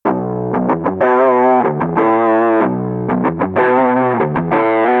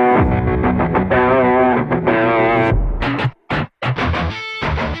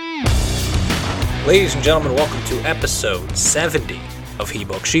Ladies and gentlemen, welcome to episode 70 of He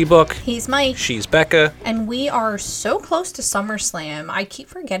Book, She Book. He's Mike. She's Becca. And we are so close to SummerSlam. I keep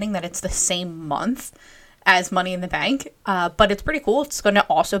forgetting that it's the same month as Money in the Bank, but it's pretty cool. It's going to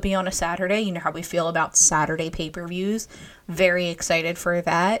also be on a Saturday. You know how we feel about Saturday pay-per-views. Very excited for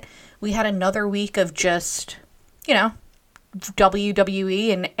that. We had another week of just,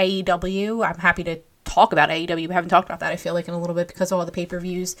 WWE and AEW. I'm happy to talk about AEW. We haven't talked about that, I feel like, in a little bit because of all the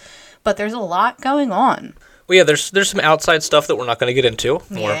pay-per-views. But there's a lot going on. Well, yeah, there's some outside stuff that we're not going to get into.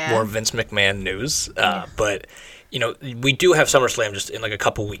 More Vince McMahon news. But, we do have SummerSlam just in like a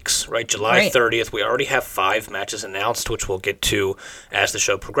couple weeks, right? July 30th. We already have 5 matches announced, which we'll get to as the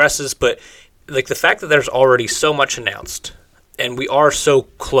show progresses. But, like, the fact that there's already so much announced, and we are so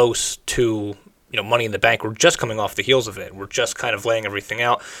close to Money in the Bank. We're just coming off the heels of it. We're just kind of laying everything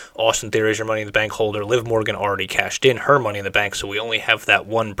out. Austin Theory is your Money in the Bank holder. Liv Morgan already cashed in her Money in the Bank, so we only have that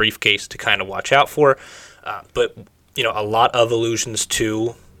one briefcase to kind of watch out for. But a lot of allusions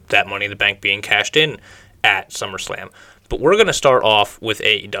to that Money in the Bank being cashed in at SummerSlam. But we're going to start off with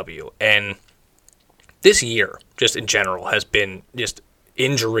AEW. And this year, just in general, has been just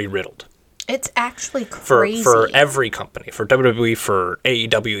injury-riddled. It's actually crazy. For every company, for WWE, for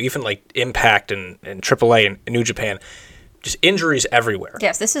AEW, even like Impact and AAA and New Japan, just injuries everywhere.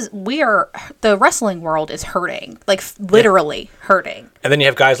 Yes, the wrestling world is hurting, like literally hurting. And then you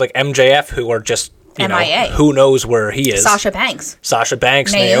have guys like MJF who are just, MIA. Who knows where he is. Sasha Banks,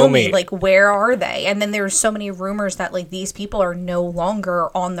 Naomi. Like, where are they? And then there's so many rumors that like these people are no longer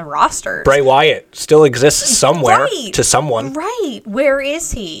on the roster. Bray Wyatt still exists somewhere to someone. Right. Where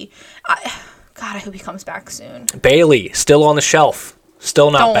is he? God, I hope he comes back soon. Bayley, still on the shelf.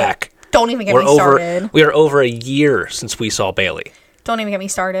 Still not back. Don't even get me started. We are over a year since we saw Bayley. Don't even get me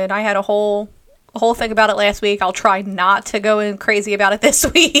started. I had a whole thing about it last week. I'll try not to go in crazy about it this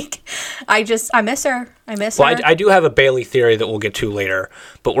week. I miss her. Well, I do have a Bayley theory that we'll get to later,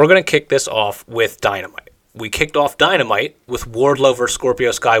 but we're going to kick this off with Dynamite. We kicked off Dynamite with Wardlow versus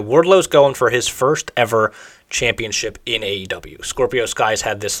Scorpio Sky. Wardlow's going for his first ever championship in AEW. Scorpio Sky's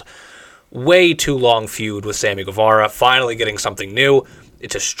had this way too long feud with Sammy Guevara, finally getting something new.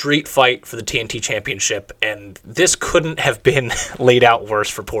 It's a street fight for the TNT Championship, and this couldn't have been laid out worse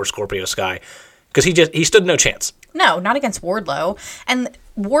for poor Scorpio Sky, because he stood no chance. No, not against Wardlow. And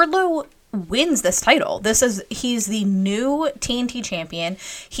Wardlow wins this title. He's the new TNT champion.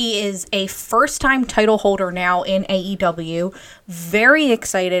 He is a first-time title holder now in AEW. Very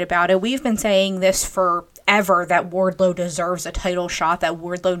excited about it. We've been saying this forever, that Wardlow deserves a title shot, that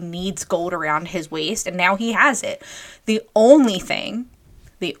Wardlow needs gold around his waist, and now he has it. The only thing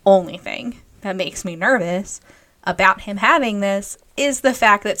that makes me nervous about him having this is the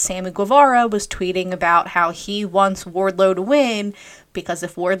fact that Sammy Guevara was tweeting about how he wants Wardlow to win, because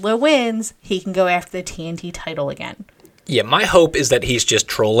if Wardlow wins, he can go after the TNT title again. Yeah, my hope is that he's just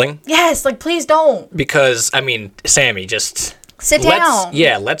trolling. Yes, please don't. Because, Sammy, just sit down.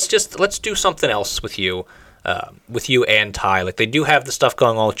 Let's do something else with you and Ty. Like, they do have the stuff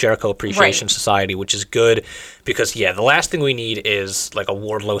going on with Jericho Appreciation Society, which is good, because the last thing we need is like a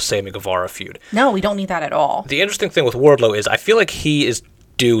Wardlow Sammy Guevara feud. No, we don't need that at all. The interesting thing with Wardlow is I feel like he is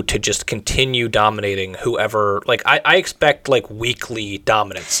due to just continue dominating whoever. Like, I expect like weekly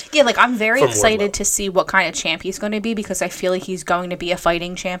dominance. Yeah, I'm very excited to see what kind of champ he's going to be, because I feel like he's going to be a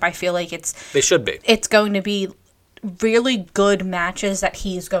fighting champ. I feel like they should be. It's going to be really good matches that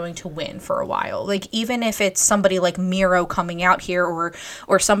he's going to win for a while. Like, even if it's somebody like Miro coming out here,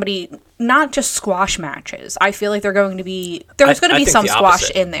 or somebody, not just squash matches. I feel like there's going to be some squash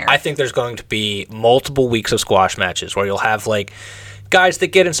in there. I think there's going to be multiple weeks of squash matches where you'll have like guys that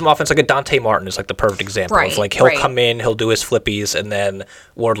get in some offense, like a Dante Martin is like the perfect example of like he'll come in, he'll do his flippies, and then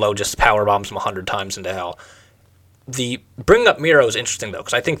Wardlow just power bombs him 100 times into hell. The bringing up Miro is interesting, though,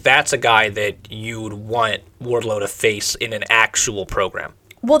 because I think that's a guy that you would want Wardlow to face in an actual program.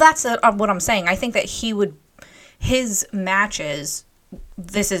 Well, that's what I'm saying. I think that his matches,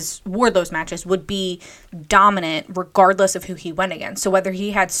 Wardlow's matches, would be dominant regardless of who he went against. So whether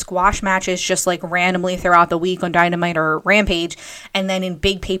he had squash matches just like randomly throughout the week on Dynamite or Rampage, and then in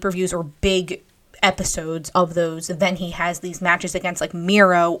big pay-per-views or big episodes of those, then he has these matches against like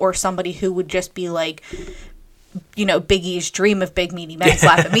Miro or somebody who would just be like, Big E's dream of big meaty men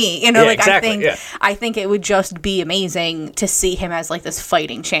slap at me. Exactly, I think it would just be amazing to see him as like this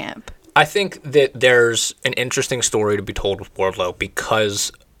fighting champ. I think that there's an interesting story to be told with Wardlow,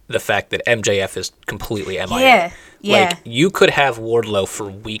 because the fact that MJF is completely MIA. Yeah. Like, you could have Wardlow for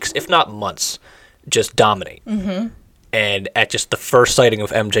weeks, if not months, just dominate. Mm-hmm. And at just the first sighting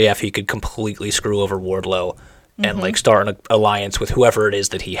of MJF, he could completely screw over Wardlow and like start an alliance with whoever it is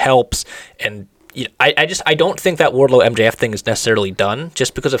that he helps, and I don't think that Wardlow MJF thing is necessarily done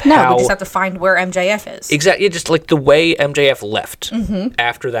just because of how... we just have to find where MJF is. Exactly, just like the way MJF left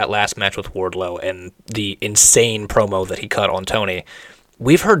after that last match with Wardlow and the insane promo that he cut on Tony,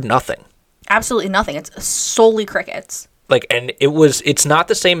 we've heard nothing. Absolutely nothing. It's solely crickets. Like, and it's not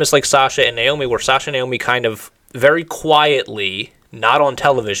the same as like Sasha and Naomi, where Sasha and Naomi kind of very quietly, not on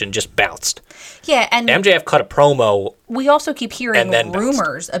television, just bounced. Yeah, and MJF cut a promo. We also keep hearing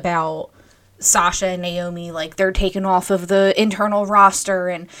rumors about Sasha and Naomi, like they're taken off of the internal roster,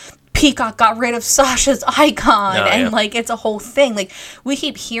 and Peacock got rid of Sasha's icon, like it's a whole thing. Like, we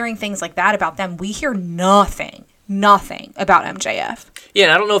keep hearing things like that about them. We hear nothing about MJF. Yeah,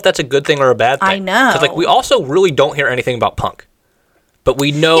 and I don't know if that's a good thing or a bad thing. I know. Because like we also really don't hear anything about Punk. But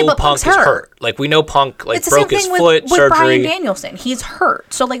we know Punk is hurt. Like, we know Punk like broke his foot, surgery. With Bryan Danielson, he's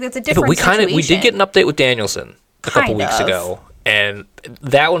hurt. So like that's a different situation. We did get an update with Danielson a couple weeks ago, and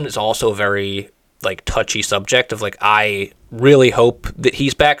that one is also a very like touchy subject of like, I really hope that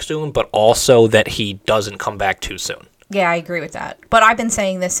he's back soon, but also that he doesn't come back too soon. Yeah, I agree with that. But I've been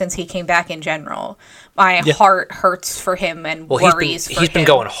saying this since he came back in general. My heart hurts for him and worries for him. He's been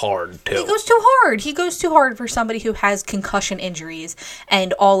going hard, too. He goes too hard. He goes too hard for somebody who has concussion injuries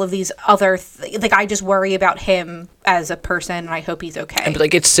and all of these other... like, I just worry about him as a person, and I hope he's okay. And,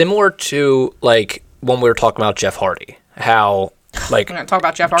 like, it's similar to, like, when we were talking about Jeff Hardy. How... like, we're going to talk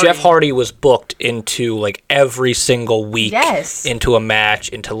about Jeff Hardy. Jeff Hardy was booked into like every single week, into a match,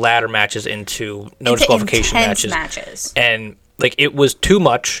 into ladder matches, into no disqualification matches, and like it was too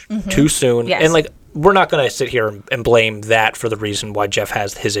much, too soon, and like we're not going to sit here and blame that for the reason why Jeff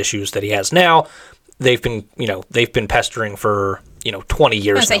has his issues that he has now. They've been pestering for 20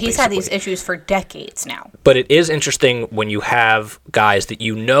 years. I was going to say, he's had these issues for decades now. But it is interesting when you have guys that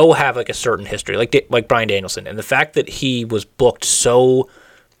have like a certain history, like Bryan Danielson, and the fact that he was booked so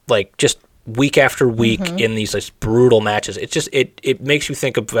like just week after week in these like brutal matches. It's just it makes you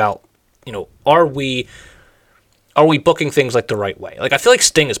think about are we booking things like the right way? Like, I feel like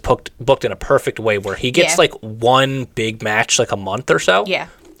Sting is booked in a perfect way where he gets like one big match like a month or so,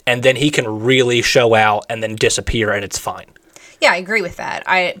 and then he can really show out and then disappear, and it's fine. Yeah, I agree with that.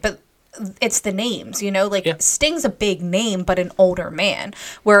 But it's the names, Sting's a big name, but an older man.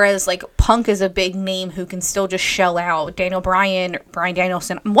 Whereas, like, Punk is a big name who can still just shell out. Bryan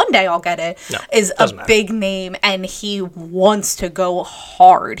Danielson, one day I'll get it, is a big name, and he wants to go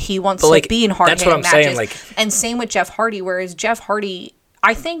hard. He wants to be in hard-hitting matches. Saying, like... And same with Jeff Hardy, whereas Jeff Hardy,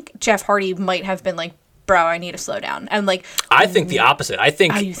 I think Jeff Hardy might have been like, bro, I need to slow down. And like, I think the opposite. I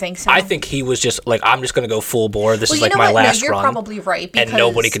think. Oh, you think so? I think he was just like, I'm just going to go full bore. This is like my last run. You're probably right, and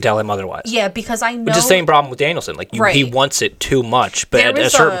nobody could tell him otherwise. Yeah, because I know. Which is the same problem with Danielson. Like, he wants it too much, but at a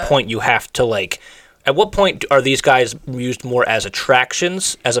certain point, you have to like. At what point are these guys used more as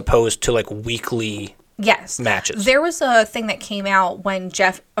attractions as opposed to like weekly? Matches. There was a thing that came out when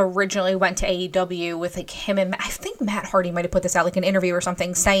Jeff originally went to AEW with like him and I think Matt Hardy might have put this out like an interview or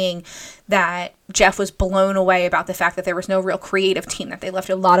something, saying that Jeff was blown away about the fact that there was no real creative team, that they left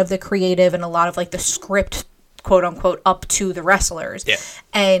a lot of the creative and a lot of like the script, quote unquote, up to the wrestlers. Yeah.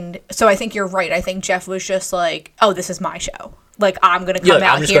 And so I think you're right. I think Jeff was just like, oh, this is my show. Like, I'm going to come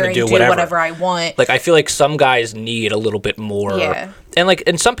out here and do whatever I want. Like, I feel like some guys need a little bit more. Yeah.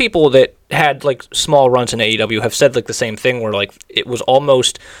 And some people that had, like, small runs in AEW have said, like, the same thing where, like, it was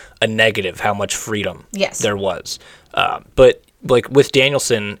almost a negative how much freedom there was. But, like, with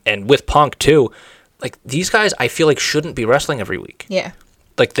Danielson and with Punk, too, like, these guys, I feel like, shouldn't be wrestling every week. Yeah.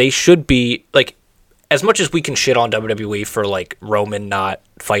 Like, they should be, like, as much as we can shit on WWE for, like, Roman not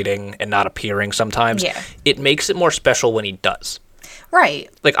fighting and not appearing sometimes, it makes it more special when he does. Right.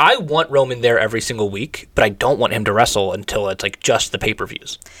 Like, I want Roman there every single week, but I don't want him to wrestle until it's, like, just the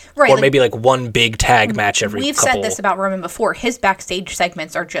pay-per-views. Right. Or maybe, like, one big tag match every We've said this about Roman before. His backstage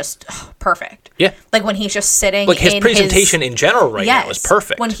segments are just perfect. Yeah. Like, when he's just sitting like, his presentation in general now is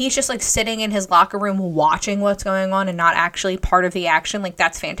perfect. When he's just, like, sitting in his locker room watching what's going on and not actually part of the action, like,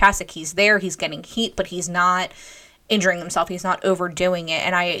 that's fantastic. He's there, he's getting heat, but he's not injuring himself. He's not overdoing it.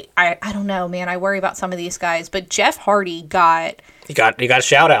 And I don't know, man. I worry about some of these guys. But Jeff Hardy got... He got a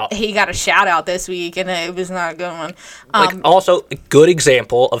shout out. He got a shout out this week, and it was not a good one. Like, also, a good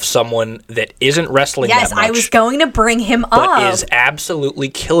example of someone that isn't wrestling that much. Yes, I was going to bring him up. But is absolutely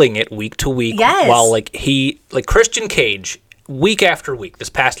killing it week to week. Yes. While, like, Christian Cage week after week, this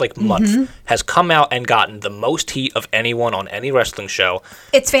past month, has come out and gotten the most heat of anyone on any wrestling show.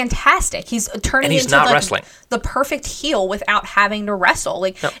 It's fantastic. He's turning into not wrestling. The perfect heel without having to wrestle.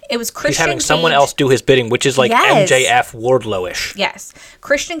 It was Christian Cage. He's having someone else do his bidding, which is MJF Wardlow-ish. Yes.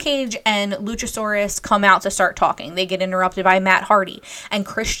 Christian Cage and Luchasaurus come out to start talking. They get interrupted by Matt Hardy. And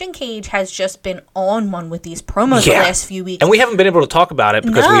Christian Cage has just been on one with these promos the last few weeks. And we haven't been able to talk about it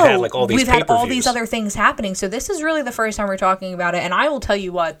because we've had all these We've had all these other things happening. So this is really the first time we're talking about it. And I will tell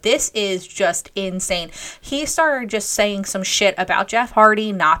you what, this is just insane. He started just saying some shit about Jeff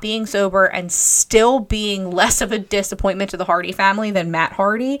Hardy not being sober and still being less of a disappointment to the Hardy family than Matt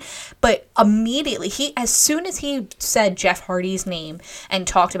Hardy. But immediately, as soon as he said Jeff Hardy's name and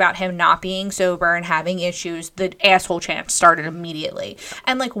talked about him not being sober and having issues, the asshole chant started immediately.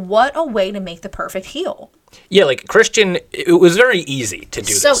 And what a way to make the perfect heel. Yeah, Christian, it was very easy to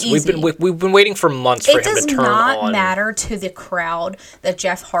do so this. Easy. We've been waiting for months for him to turn on. It does not matter to the crowd that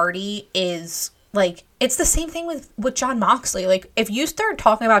Jeff Hardy is, it's the same thing with Jon Moxley. If you start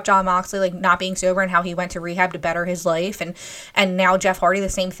talking about Jon Moxley, not being sober and how he went to rehab to better his life, and now Jeff Hardy, the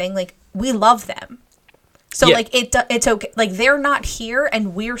same thing, we love them. So, it's okay. They're not here,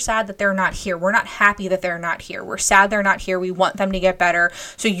 and we're sad that they're not here. We're not happy that they're not here. We're sad they're not here. We want them to get better.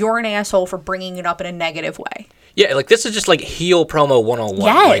 So you're an asshole for bringing it up in a negative way. Yeah, this is just, heel promo 101.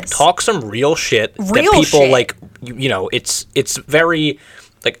 Yes. Talk some real shit. Real that people, shit. It's very...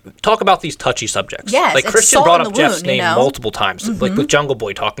 talk about these touchy subjects. Yes, Christian brought up Jeff's name multiple times. With Jungle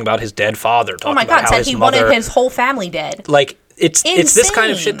Boy talking about his dead father. Talking about how said he wanted his whole family dead. It's this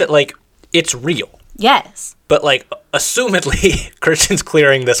kind of shit that, it's real. Yes. But, assumedly, Christian's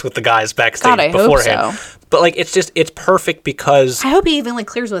clearing this with the guys backstage beforehand. Hope so. But, it's perfect because... I hope he even,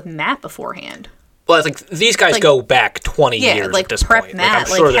 clears with Matt beforehand. Well, these guys go back 20 years at this prep point. Matt,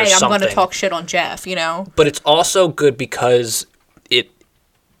 I'm sure hey, I'm going to talk shit on Jeff, But it's also good because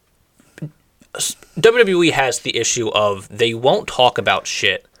WWE has the issue of they won't talk about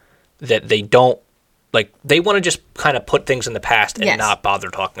shit that they don't... they want to just kind of put things in the past and not bother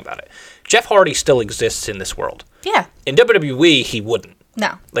talking about it. Jeff Hardy still exists in this world. Yeah. In WWE, he wouldn't.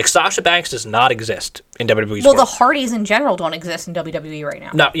 No. Sasha Banks does not exist in WWE's world. The Hardys in general don't exist in WWE right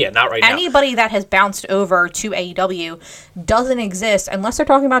now. Not right now. Anybody that has bounced over to AEW doesn't exist unless they're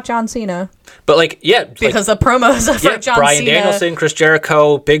talking about John Cena. But, because the promos for John Cena. Bryan Danielson, Chris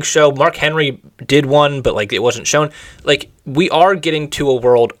Jericho, Big Show, Mark Henry did one, but, it wasn't shown. We are getting to a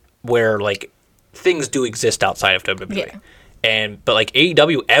world where, things do exist outside of WWE. Yeah. But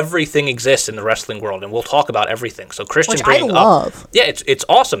AEW, everything exists in the wrestling world, and we'll talk about everything. So Christian Which I love. It's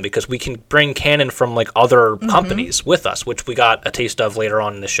awesome because we can bring canon from other companies with us, which we got a taste of later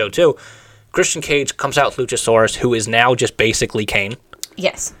on in the show too. Christian Cage comes out with Luchasaurus, who is now just basically Kane.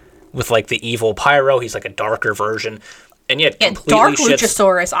 Yes. With the evil pyro, he's a darker version, and yet completely dark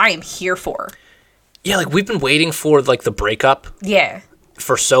Luchasaurus, I am here for. Yeah, we've been waiting for the breakup. Yeah.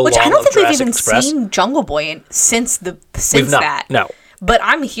 For so long. Which I don't think Jurassic we've even Express. seen Jungle Boy since We've not, that. No. But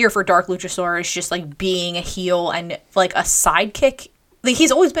I'm here for Dark Luchasaurus just being a heel and a sidekick.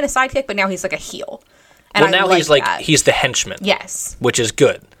 He's always been a sidekick, but now he's a heel. And now he's the henchman. Yes. Which is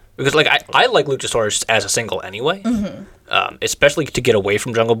good. Because I like Luchasaurus as a single anyway. Especially to get away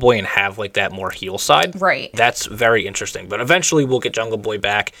from Jungle Boy and have that more heel side. Right. That's very interesting. But eventually we'll get Jungle Boy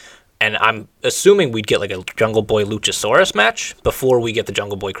back. And I'm assuming we'd get a Jungle Boy Luchasaurus match before we get the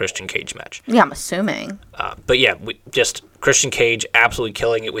Jungle Boy Christian Cage match. Yeah, I'm assuming. But yeah, Christian Cage absolutely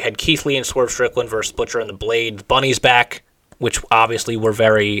killing it. We had Keith Lee and Swerve Strickland versus Butcher and the Blade. The Bunny's back, which obviously we're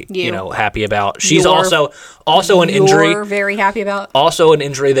very happy about. She's also an injury. You're very happy about. Also an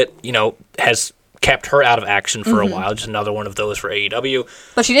injury that has kept her out of action for a while. Just another one of those for AEW.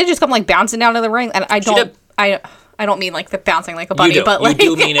 But she did just come bouncing down to the ring, and I don't mean the bouncing like a bunny, but you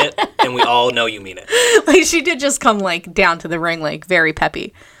do mean it, and we all know you mean it. She did just come down to the ring very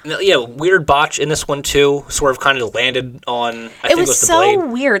peppy. Yeah, weird botch in this one too. Swerve kind of landed on. I think it was the Blade. So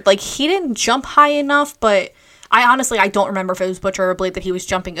weird. He didn't jump high enough, but I don't remember if it was Butcher or Blade that he was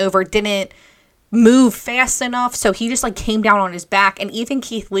jumping over. Didn't move fast enough, so he just came down on his back, and even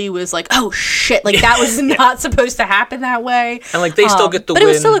Keith Lee was oh shit, that was not supposed to happen that way. And they still get the win. But it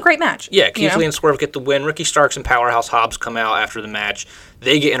was still a great match. Yeah, Keith Lee and Swerve get the win. Ricky Starks and Powerhouse Hobbs come out after the match.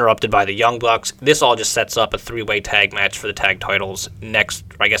 They get interrupted by the Young Bucks. This all just sets up a 3-way tag match for the tag titles next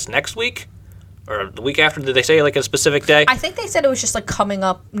week? Or the week after? Did they say a specific day? I think they said it was just coming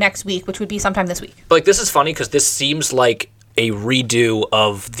up next week, which would be sometime this week. But this is funny because this seems like a redo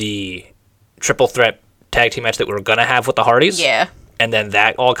of the triple threat tag team match that we were gonna have with the Hardys. Yeah. And then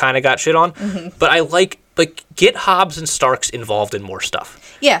that all kind of got shit on. But I get Hobbs and Starks involved in more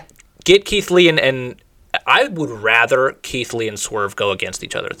stuff. Yeah. Get Keith Lee and I would rather Keith Lee and Swerve go against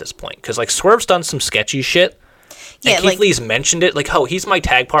each other at this point. Because, like, Swerve's done some sketchy shit. Yeah, and Keith Lee's mentioned it. Like, oh, he's my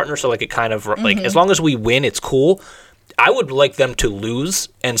tag partner, so, like, it kind of, like, as long as we win, it's cool. I would like them to lose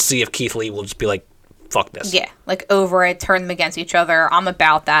and see if Keith Lee will just be like, fuck this. Yeah, like, over it, turn them against each other. I'm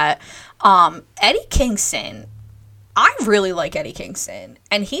about that. Eddie Kingston, I really like Eddie Kingston.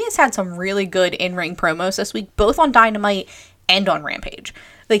 And he has had some really good in-ring promos this week, both on Dynamite and on Rampage.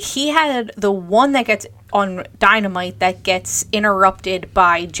 Like, he had the one that gets on Dynamite that gets interrupted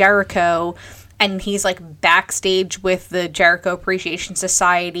by Jericho, and he's, like, backstage with the Jericho Appreciation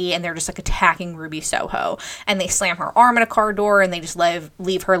Society, and they're just, like, attacking Ruby Soho. And they slam her arm in a car door, and they just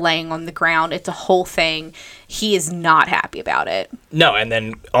leave her laying on the ground. It's a whole thing. He is not happy about it. No, and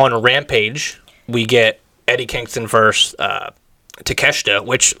then on Rampage, we get Eddie Kingston versus Takeshita,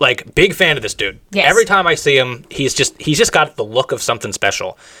 which, like, big fan of this dude. Yes. Every time I see him, he's just got the look of something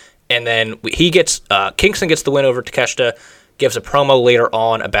special. And then Kingston gets the win over Takeshita, gives a promo later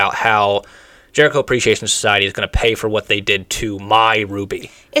on about how Jericho Appreciation Society is going to pay for what they did to my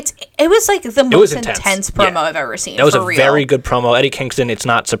Ruby. It was like the most intense promo I've ever seen. That was a very good promo. Eddie Kingston, it's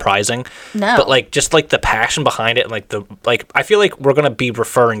not surprising. No. But, like, just, like, the passion behind it, and, like, I feel like we're going to be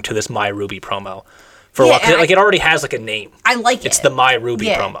referring to this My Ruby promo for a while. 'Cause it already has, like, a name. I like it. It's the My Ruby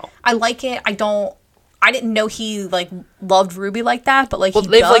promo. I like it. I didn't know he, like, loved Ruby like that, but, like,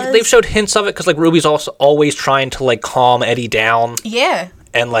 they've showed hints of it, because, like, Ruby's also always trying to, like, calm Eddie down. Yeah.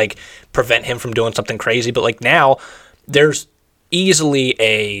 And, like, prevent him from doing something crazy. But, like, now there's easily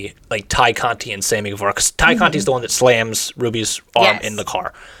a, like, Ty Conti and Sammy Guevara, because Ty Conti's the one that slams Ruby's arm in the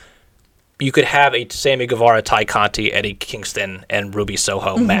car. You could have a Sammy Guevara, Ty Conti, Eddie Kingston, and Ruby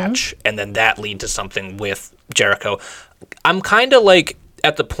Soho match, and then that lead to something with Jericho. I'm kind of, like,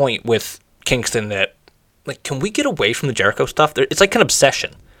 at the point with Kingston that, like, can we get away from the Jericho stuff? It's like an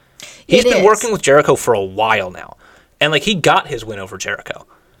obsession. He's been working with Jericho for a while now. And, like, he got his win over Jericho.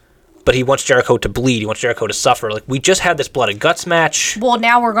 But he wants Jericho to bleed. He wants Jericho to suffer. Like, we just had this Blood and Guts match. Well,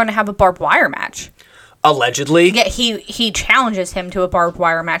 now we're going to have a barbed wire match. Allegedly. Yeah, he challenges him to a barbed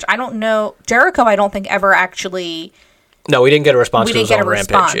wire match. I don't know. Jericho, I don't think, ever actually... No, we didn't get a response to his own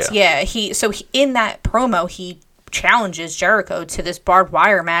Rampage. Yeah, in that promo, he challenges Jericho to this barbed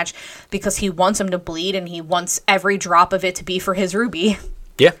wire match because he wants him to bleed, and he wants every drop of it to be for his Ruby.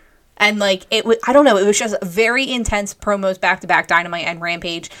 Yeah. And, like, I don't know, it was just very intense promos back-to-back, Dynamite and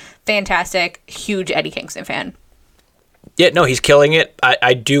Rampage. Fantastic. Huge Eddie Kingston fan. Yeah, no, he's killing it.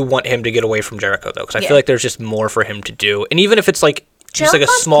 I do want him to get away from Jericho, though, because I feel like there's just more for him to do. And even if it's, like, just like a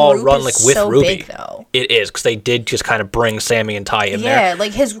small run, like, with Ruby. Big, though. It is, because they did just kind of bring Sammy and Ty in there. Yeah,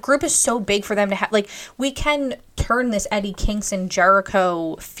 like, his group is so big for them to have. Like, we can turn this Eddie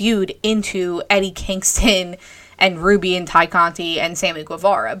Kingston-Jericho feud into Eddie Kingston and Ruby and Ty Conti and Sammy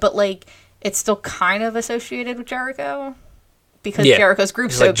Guevara. But, like, it's still kind of associated with Jericho. Because Jericho's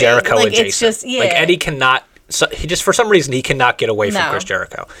group's so like big. Jericho like, adjacent. It's just, Like, Eddie cannot... So he just, for some reason, he cannot get away from Chris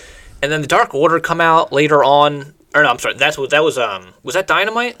Jericho. And then the Dark Order come out later on... Or no, I'm sorry. Was that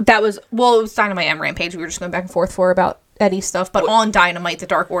Dynamite? It was Dynamite and Rampage. We were just going back and forth for about Eddie stuff. But on Dynamite, the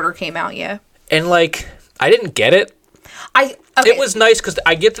Dark Order came out, yeah. And, like, I didn't get it. It was nice because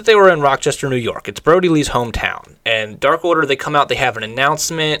I get that they were in Rochester, New York. It's Brody Lee's hometown. And Dark Order, they come out, they have an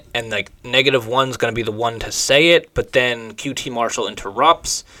announcement, and, like, -1's going to be the one to say it, but then QT Marshall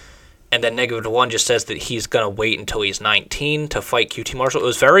interrupts, and then -1 just says that he's going to wait until he's 19 to fight QT Marshall. It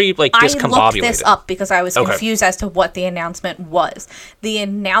was very, like, discombobulated. I looked this up because I was confused as to what the announcement was. The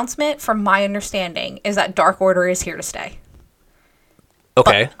announcement, from my understanding, is that Dark Order is here to stay.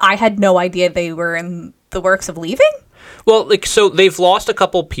 Okay. But I had no idea they were in the works of leaving? Well, like, so they've lost a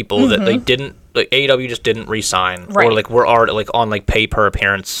couple people that they didn't, like, AEW just didn't re-sign. Right. Or, like, were already, like, on, like,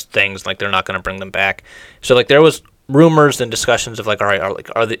 pay-per-appearance things, like, they're not going to bring them back. So, like, there was rumors and discussions of, like, all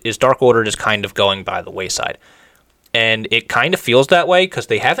right, is Dark Order just kind of going by the wayside? And it kind of feels that way, because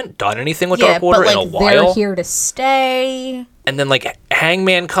they haven't done anything with Dark Order in a while. They're here to stay. And then, like,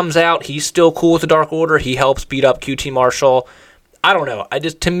 Hangman comes out, he's still cool with the Dark Order, he helps beat up QT Marshall. I don't know,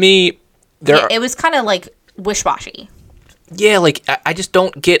 to me, it was kind of, like, wish-washy. Yeah, like, I just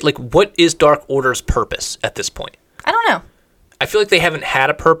don't get, like, what is Dark Order's purpose at this point? I don't know. I feel like they haven't had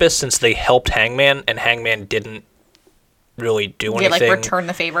a purpose since they helped Hangman, and Hangman didn't really do anything. Like, return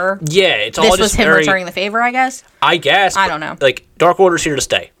the favor? Yeah, it's all just This was him returning the favor, I guess? I guess. I don't know. Like, Dark Order's here to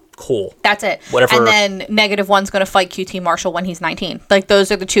stay. Cool. That's it. Whatever. And then -1's going to fight QT Marshall when he's 19. Like,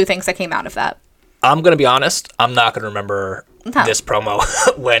 those are the two things that came out of that. I'm going to be honest, I'm not going to remember this promo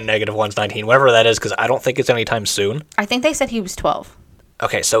when -1's 19, whatever that is, because I don't think it's anytime soon. I think they said he was 12.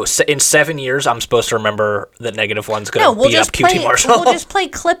 Okay, so in 7 years, I'm supposed to remember that -1's going to beat up QT Marshall. We'll just play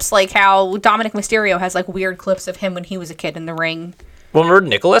clips like how Dominic Mysterio has like weird clips of him when he was a kid in the ring. Remember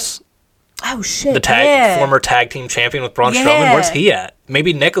Nicholas? Oh shit! The former tag team champion with Braun Strowman. Where's he at?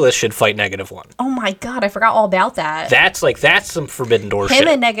 Maybe Nicholas should fight -1. Oh my god, I forgot all about that. That's some Forbidden Door shit. Him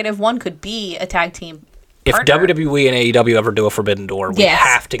and -1 could be a tag team. If WWE and AEW ever do a Forbidden Door, we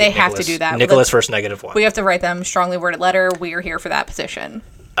have to get they have to do that. Nicholas versus -1. We have to write them a strongly worded letter. We are here for that position.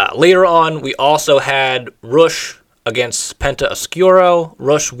 Later on, we also had Rush against Penta Oscuro.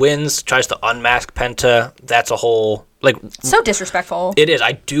 Rush wins, tries to unmask Penta. That's a whole so disrespectful. It is.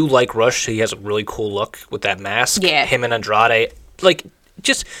 I do like Rush. He has a really cool look with that mask. Yeah. Him and Andrade.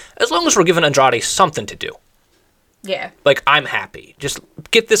 Just as long as we're giving Andrade something to do. Yeah. I'm happy. Just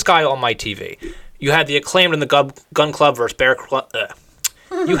get this guy on my TV. You had the Acclaimed and the Gun Club versus Bear Club.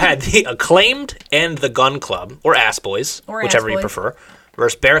 You had the Acclaimed and the Gun Club, or Ass Boys, whichever you prefer,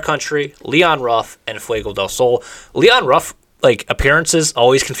 versus Bear Country, Leon Ruff, and Fuego del Sol. Leon Ruff, appearances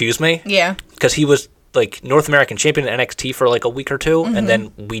always confuse me. Yeah. Because he was, North American champion in NXT for, a week or two, and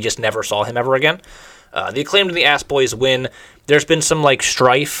then we just never saw him ever again. The Acclaimed and the Ass Boys win. There's been some,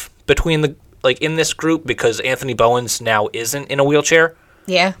 strife between the, in this group because Anthony Bowens now isn't in a wheelchair.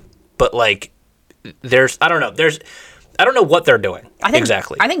 Yeah. But, I don't know what they're doing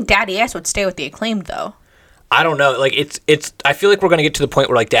exactly. I think Daddy Ass would stay with the Acclaimed, though. I don't know. I feel like we're going to get to the point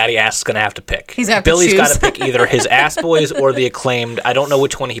where, Daddy Ass is going to have to pick. He's going to Billy's got to choose. pick either his Ass Boys or the Acclaimed. I don't know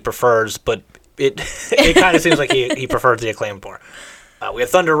which one he prefers, but it kind of seems like he prefers the Acclaimed more. We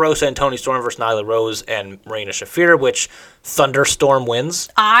have Thunder Rosa and Toni Storm versus Nyla Rose and Marina Shafir, which Thunderstorm wins.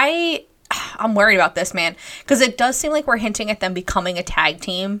 I'm worried about this, man, because it does seem like we're hinting at them becoming a tag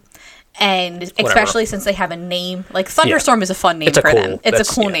team. And especially since they have a name, Thunderstorm is a fun name for them. It's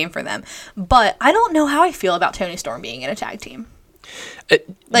a cool name for them. But I don't know how I feel about Toni Storm being in a tag team.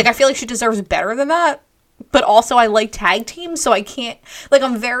 I feel like she deserves better than that. But also I like tag teams, so I can't.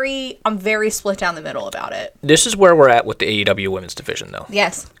 I'm very split down the middle about it. This is where we're at with the AEW women's division, though.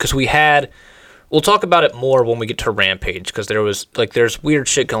 Yes. Because we'll talk about it more when we get to Rampage, because there's weird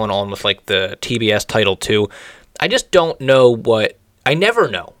shit going on with the TBS title too. I just don't know I never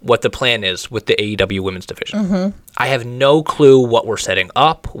know what the plan is with the AEW women's division. Mm-hmm. I have no clue what we're setting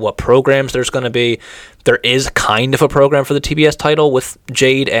up, what programs there's going to be. There is kind of a program for the TBS title with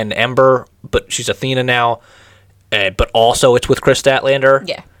Jade and Ember, but she's Athena now. But also it's with Chris Statlander.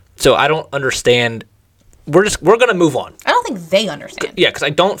 Yeah. So I don't understand. We're going to move on. I don't think they understand. Yeah, because I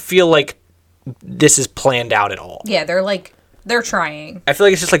don't feel like this is planned out at all. Yeah, they're trying. I feel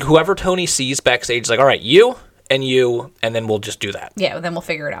like it's just whoever Tony sees backstage is all right, you, and then we'll just do that. Yeah, then we'll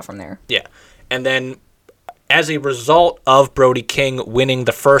figure it out from there. Yeah. And then as a result of Brody King winning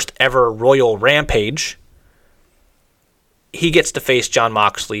the first ever Royal Rampage, he gets to face Jon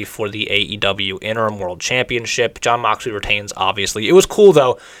Moxley for the AEW Interim World Championship. Jon Moxley retains, obviously. It was cool,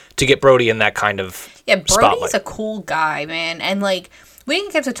 though, to get Brody in that kind of Brody's spotlight. A cool guy, man. And, we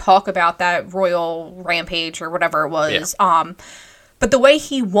didn't get to talk about that Royal Rampage or whatever it was. Yeah. But the way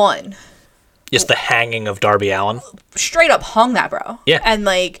he won... Just the hanging of Darby Allin. Straight up hung that, bro. Yeah. And,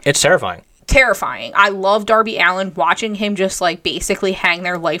 it's terrifying. Terrifying. I love Darby Allin, watching him just, basically hang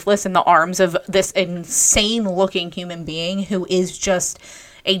there lifeless in the arms of this insane-looking human being who is just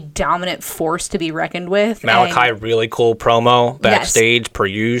a dominant force to be reckoned with. Malachi, really cool promo backstage, per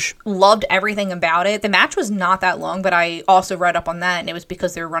usual. Loved everything about it. The match was not that long, but I also read up on that, and it was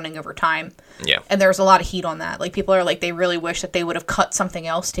because they were running over time. Yeah. And there was a lot of heat on that. People are they really wish that they would have cut something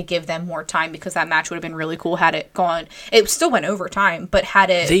else to give them more time, because that match would have been really cool had it gone. It still went over time, but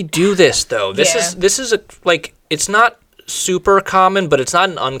had it... They do this, though. This is it's not super common, but it's not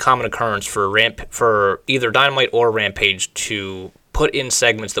an uncommon occurrence for either Dynamite or Rampage to put in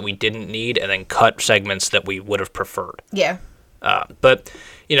segments that we didn't need and then cut segments that we would have preferred. Yeah. But,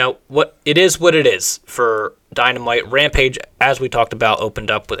 what it is for Dynamite. Rampage, as we talked about, opened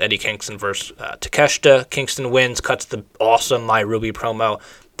up with Eddie Kingston versus Takeshita. Kingston wins, cuts the awesome My Ruby promo.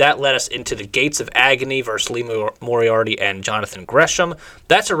 That led us into the Gates of Agony versus Lee Moriarty and Jonathan Gresham.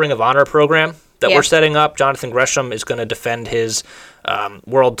 That's a Ring of Honor program that we're setting up. Jonathan Gresham is going to defend his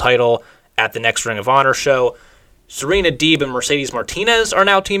world title at the next Ring of Honor show. Serena Deeb and Mercedes Martinez are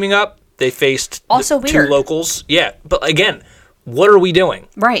now teaming up. They faced two locals. Yeah, but again, what are we doing?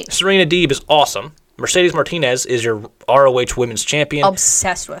 Right. Serena Deeb is awesome. Mercedes Martinez is your ROH Women's Champion.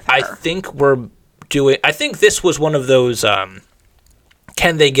 Obsessed with her. I think this was one of those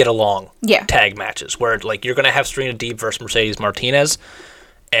can they get along tag matches where you're going to have Serena Deeb versus Mercedes Martinez,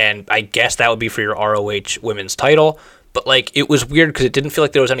 and I guess that would be for your ROH Women's title. But it was weird because it didn't feel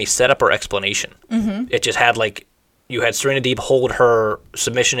like there was any setup or explanation. Mm-hmm. It just had You had Serena Deeb hold her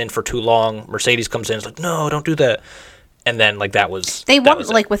submission in for too long. Mercedes comes in, is like, no, don't do that. And then, like, that was... They won,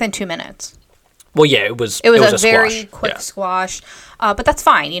 like, within 2 minutes. Well, yeah, it was a very quick squash. But that's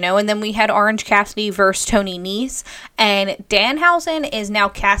fine, And then we had Orange Cassidy versus Tony Nese. And Danhausen is now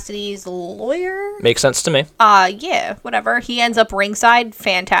Cassidy's lawyer. Makes sense to me. Yeah, whatever. He ends up ringside.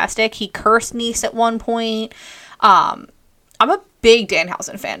 Fantastic. He cursed Nese at one point. I'm a big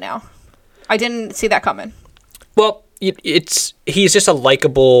Danhausen fan now. I didn't see that coming. Well, he's just a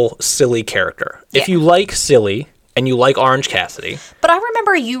likable, silly character. Yeah. If you like silly and you like Orange Cassidy. But I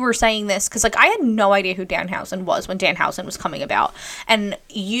remember you were saying this because, like, I had no idea who Danhausen was when Danhausen was coming about. And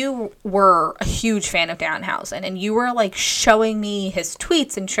you were a huge fan of Danhausen. And you were, like, showing me his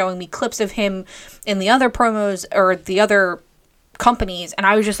tweets and showing me clips of him in the other promos or the other companies. And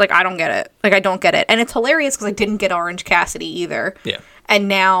I was just like, I don't get it. Like, I don't get it. And it's hilarious because I didn't get Orange Cassidy either. Yeah. And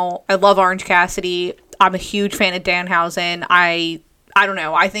now I love Orange Cassidy. I'm a huge fan of Danhausen. I don't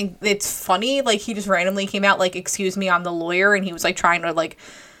know. I think it's funny. Like, he just randomly came out, like, excuse me, I'm the lawyer. And he was, like, trying to, like,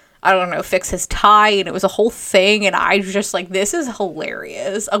 I don't know, fix his tie. And it was a whole thing. And I was just like, this is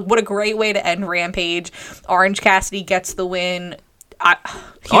hilarious. What a great way to end Rampage. Orange Cassidy gets the win.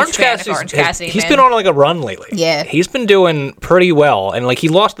 Orange Cassidy, he's been on, like, a run lately. Yeah. He's been doing pretty well. And, like, he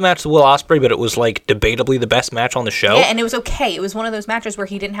lost the match to Will Ospreay, but it was, like, debatably the best match on the show. Yeah, and it was okay. It was one of those matches where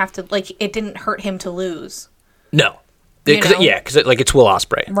he didn't have to, like, it didn't hurt him to lose. No. Because it's Will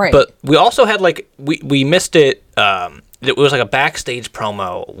Ospreay. Right. But we also had, like, we missed it. It was, like, a backstage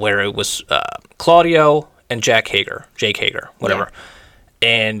promo where it was Claudio and Jake Hager, whatever. Yeah.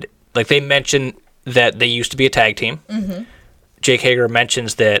 And, like, they mentioned that they used to be a tag team. Mm-hmm. Jake Hager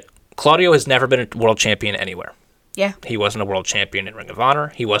mentions that Claudio has never been a world champion anywhere. Yeah. He wasn't a world champion in Ring of Honor.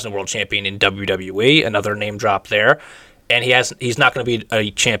 He wasn't a world champion in WWE, another name drop there. And he's not going to be a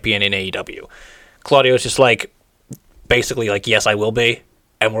champion in AEW. Claudio's just like, basically like, yes, I will be,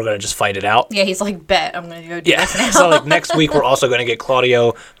 and we're going to just fight it out. Yeah, he's like, bet, I'm going to go do this now. So like next week we're also going to get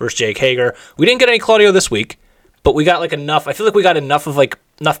Claudio versus Jake Hager. We didn't get any Claudio this week, but we got like enough. I feel like we got enough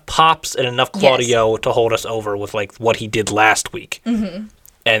pops and enough Claudio to hold us over with like what he did last week. Mm-hmm.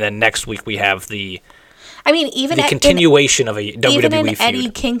 And then next week we have the continuation of a WWE feud. Even in Eddie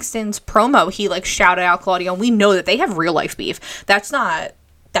Kingston's promo, he like shouted out Claudio, and we know that they have real life beef. That's not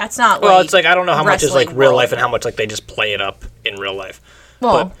well, it's like I don't know how much is like real life and how much like they just play it up in real life.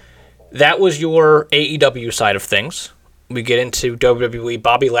 Well, but that was your AEW side of things. We get into WWE.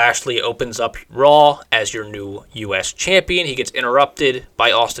 Bobby Lashley opens up Raw as your new U.S. champion. He gets interrupted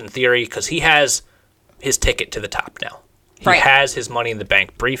by Austin Theory because he has his ticket to the top now. He has his Money in the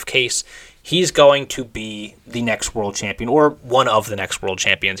Bank briefcase. He's going to be the next world champion, or one of the next world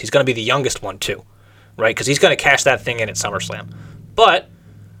champions. He's going to be the youngest one, too, right? Because he's going to cash that thing in at SummerSlam. But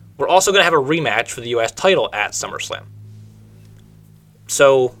we're also going to have a rematch for the U.S. title at SummerSlam.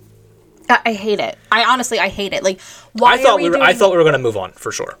 So I hate it. I hate it. Like, why? I thought we were going to move on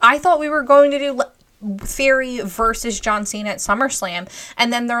for sure. I thought we were going to do Theory versus John Cena at SummerSlam,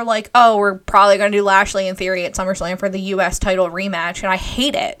 and then they're like, "Oh, we're probably going to do Lashley and Theory at SummerSlam for the U.S. title rematch," and I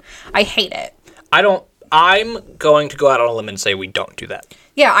hate it. I hate it. I'm going to go out on a limb and say we don't do that.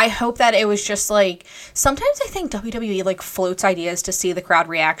 Yeah, I hope that it was just like, sometimes I think WWE like floats ideas to see the crowd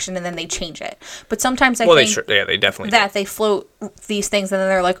reaction and then they change it. But sometimes I think they definitely that they float these things and then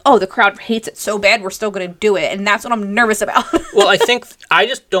they're like, oh, the crowd hates it so bad, we're still going to do it. And that's what I'm nervous about. Well, I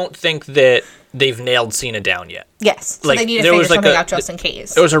just don't think that they've nailed Cena down yet. Yes, so like, they need to figure something out just in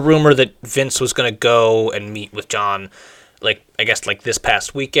case. There was a rumor that Vince was going to go and meet with John, like, I guess, like this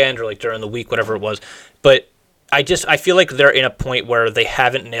past weekend or like during the week, whatever it was. But I feel like they're in a point where they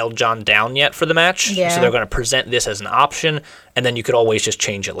haven't nailed John down yet for the match. Yeah. So they're going to present this as an option, and then you could always just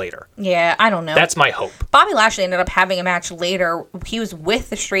change it later. Yeah, I don't know. That's my hope. Bobby Lashley ended up having a match later. He was with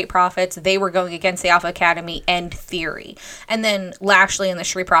the Street Profits. They were going against the Alpha Academy and Theory. And then Lashley and the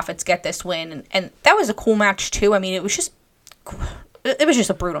Street Profits get this win. And that was a cool match, too. I mean, it was just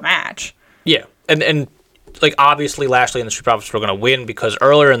a brutal match. Yeah. And like, obviously, Lashley and the Street Profits were going to win because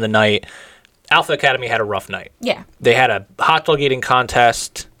earlier in the night, Alpha Academy had a rough night. Yeah. They had a hot dog eating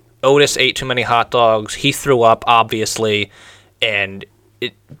contest. Otis ate too many hot dogs. He threw up, obviously. And,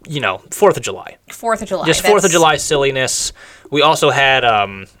 4th of July. 4th of July. Just 4th of July silliness. We also had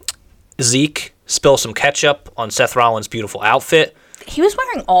Zeke spill some ketchup on Seth Rollins' beautiful outfit. He was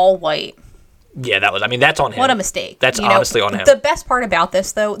wearing all white. Yeah, that's on him. What a mistake. That's honestly on him. The best part about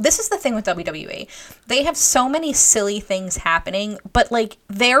this, though, this is the thing with WWE. They have so many silly things happening, but, like,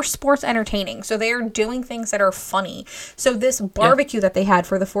 they're sports entertaining. So they're doing things that are funny. So this barbecue that they had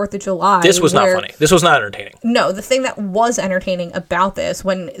for the 4th of July. This was not funny. This was not entertaining. No, the thing that was entertaining about this,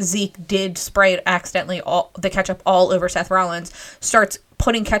 when Zeke did spray accidentally the ketchup all over Seth Rollins, starts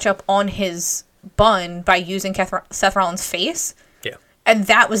putting ketchup on his bun by using Seth Rollins' face. And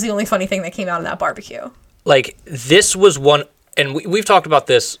that was the only funny thing that came out of that barbecue. Like, this was one, and we've talked about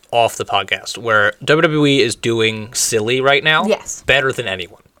this off the podcast, where WWE is doing silly right now. Yes. Better than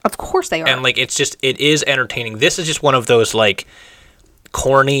anyone. Of course they are. And, like, it is entertaining. This is just one of those, like,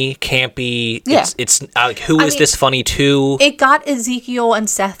 corny, campy, it's like, who is this funny to? It got Ezekiel and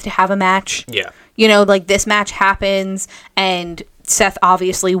Seth to have a match. Yeah. You know, like, this match happens, and Seth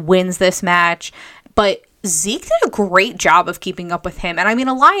obviously wins this match, but Zeke did a great job of keeping up with him. And I mean,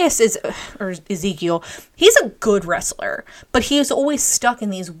 or Ezekiel, he's a good wrestler, but he is always stuck in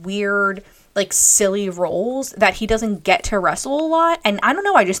these weird, like, silly roles that he doesn't get to wrestle a lot. And I don't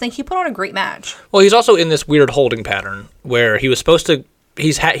know, I just think he put on a great match. Well, he's also in this weird holding pattern where he was supposed to,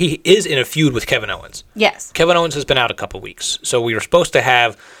 he is in a feud with Kevin Owens. Yes. Kevin Owens has been out a couple weeks. So we were supposed to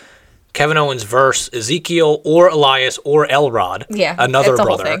have Kevin Owens versus Ezekiel or Elias or Elrod. Yeah. Another it's a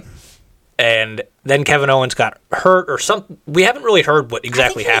brother. Whole thing. And then Kevin Owens got hurt or something. We haven't really heard what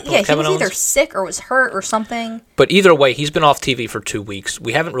exactly happened with Kevin Owens. He was either sick or was hurt or something. But either way, he's been off TV for 2 weeks.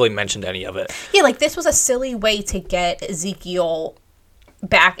 We haven't really mentioned any of it. Yeah, like, this was a silly way to get Ezekiel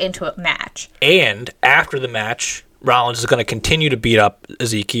back into a match. And after the match, Rollins is going to continue to beat up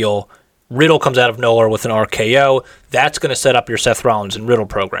Ezekiel. Riddle comes out of nowhere with an RKO. That's going to set up your Seth Rollins and Riddle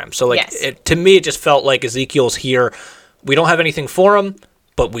program. So, like, to me, it just felt like Ezekiel's here. We don't have anything for him,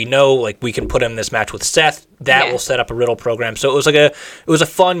 but we know, like, we can put him in this match with Seth. That will set up a Riddle program. So it was a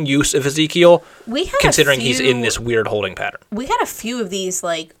fun use of Ezekiel, considering he's in this weird holding pattern. We had a few of these,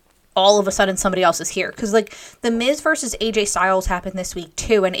 like, all of a sudden somebody else is here. Because, like, The Miz versus AJ Styles happened this week,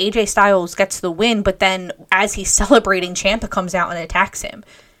 too, and AJ Styles gets the win, but then as he's celebrating, Ciampa comes out and attacks him.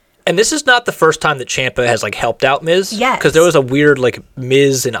 And this is not the first time that Ciampa has, like, helped out Miz. Yes. Because there was a weird, like,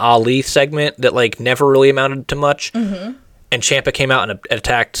 Miz and Ali segment that, like, never really amounted to much. Mm-hmm. And Ciampa came out and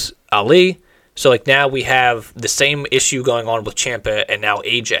attacked Ali. So, like, now we have the same issue going on with Ciampa and now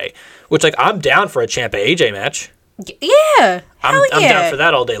AJ. Which, like, I'm down for a Ciampa-AJ match. Yeah. I'm down for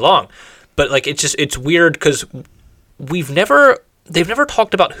that all day long. But, like, it's weird because they've never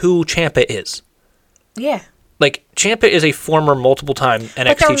talked about who Ciampa is. Yeah. Like, Ciampa is a former multiple-time NXT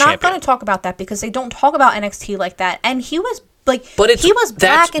champion. But they're not going to talk about that because they don't talk about NXT like that. And he was, like, he was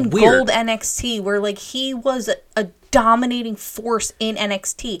black and gold NXT where, like, he was a dominating force in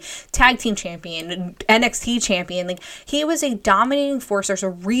NXT. Tag team champion, NXT champion. Like, he was a dominating force. There's a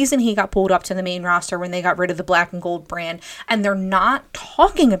reason he got pulled up to the main roster when they got rid of the black and gold brand. And they're not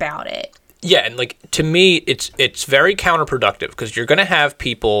talking about it. Yeah, and, like, to me, it's very counterproductive because you're going to have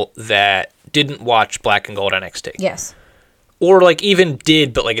people that didn't watch Black and Gold NXT. Yes. Or, like, even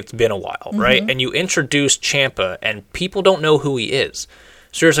did, but, like, it's been a while, right? And you introduce Ciampa, and people don't know who he is.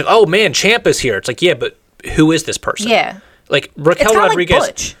 So you're just like, oh, man, Ciampa's here. It's like, yeah, but who is this person? Yeah. Like, Raquel Rodriguez. Like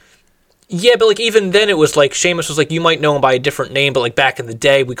Butch. Yeah, but, like, even then it was, like, Sheamus was like, you might know him by a different name, but, like, back in the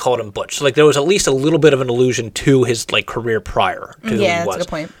day, we called him Butch. So, like, there was at least a little bit of an allusion to his, like, career prior to who he was. Yeah, that's a good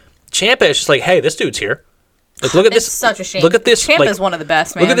point. Ciampa is just like, hey, this dude's here. Like, look at this. It's such a shame. Look at this. Ciampa's one of the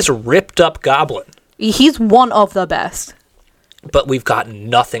best, man. Look at this ripped up goblin. He's one of the best. But we've gotten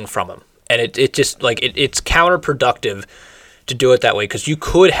nothing from him. And it just, like, it's counterproductive to do it that way. Because you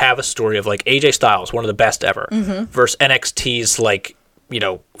could have a story of, like, AJ Styles, one of the best ever, versus NXT's, like, you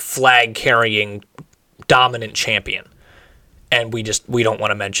know, flag-carrying, dominant champion. And we don't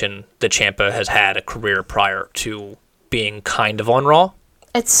want to mention that Ciampa has had a career prior to being kind of on Raw.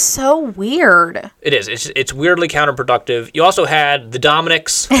 It's so weird. It is. It's weirdly counterproductive. You also had the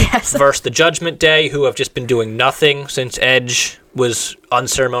Dominics versus the Judgment Day, who have just been doing nothing since Edge was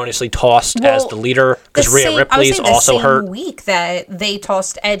unceremoniously tossed as the leader because Rhea Ripley's also hurt. The same week that they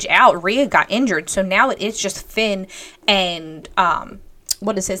tossed Edge out, Rhea got injured, so now it is just Finn and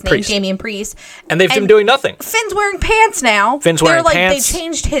what is his name? Priest. Damian Priest. And they've been doing nothing. Finn's wearing pants now. Finn's wearing pants. They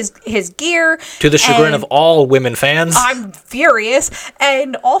changed his gear. To the chagrin of all women fans. I'm furious.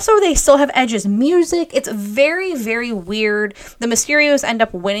 And also they still have Edge's music. It's very, very weird. The Mysterios end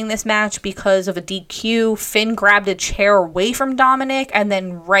up winning this match because of a DQ. Finn grabbed a chair away from Dominic and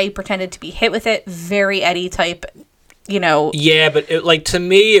then Ray pretended to be hit with it. Very Eddie type. You know. Yeah, but to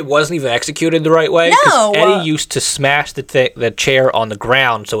me, it wasn't even executed the right way. No. Eddie used to smash the chair on the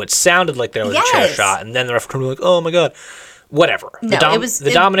ground, so it sounded like there was a chair shot, and then the ref was like, "Oh my god." whatever. No,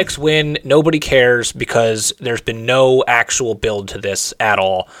 The Dominics win. Nobody cares because there's been no actual build to this at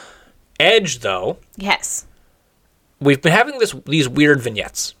all. Edge, though. Yes. We've been having these weird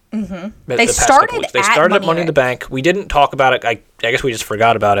vignettes. Mm-hmm. They started at Money in the Bank. We didn't talk about it. I guess we just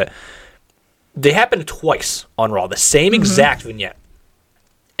forgot about it. They happened twice on Raw. The same exact vignette.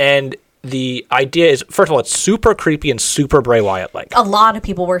 And the idea is, first of all, it's super creepy and super Bray Wyatt-like. A lot of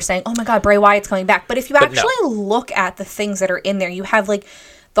people were saying, oh my God, Bray Wyatt's coming back. But if you actually look at the things that are in there, you have like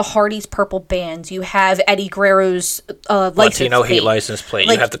the Hardy's purple bands. You have Eddie Guerrero's license Latino plate. Heat license plate.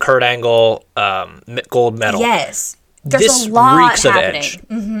 Like, you have the Kurt Angle gold medal. Yes. There's a lot reeks happening. Of Edge.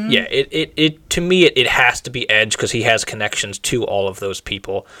 Mm-hmm. Yeah, it to me, it has to be Edge because he has connections to all of those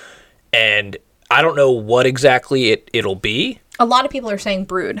people. And I don't know what exactly it'll be. A lot of people are saying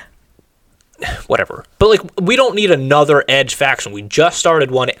Brood. Whatever. But, like, we don't need another Edge faction. We just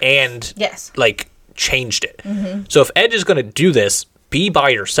started one and, like, changed it. Mm-hmm. So if Edge is going to do this, be by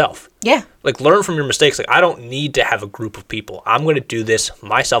yourself. Yeah. Like, learn from your mistakes. Like, I don't need to have a group of people. I'm going to do this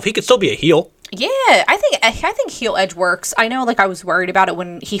myself. He could still be a heel. Yeah, I think heel Edge works. I know, like, I was worried about it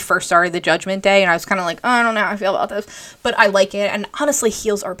when he first started the Judgment Day, and I was kind of like, oh, I don't know how I feel about this. But I like it, and honestly,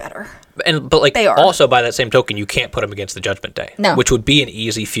 heels are better. But like, they are. Also, by that same token, you can't put him against the Judgment Day. No. Which would be an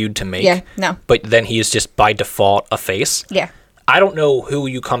easy feud to make. Yeah, no. But then he is just, by default, a face. Yeah. I don't know who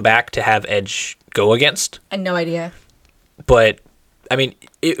you come back to have Edge go against. I have no idea. But, I mean,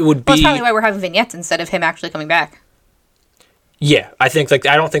 it would be... Well, that's probably why we're having vignettes instead of him actually coming back. Yeah, I think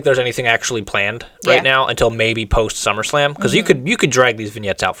I don't think there's anything actually planned right now until maybe post SummerSlam because you could drag these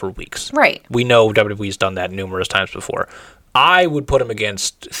vignettes out for weeks. Right. We know WWE's done that numerous times before. I would put him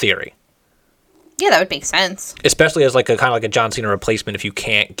against Theory. Yeah, that would make sense. Especially as like a kind of like a John Cena replacement if you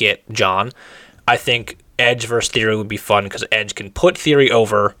can't get John. I think Edge versus Theory would be fun because Edge can put Theory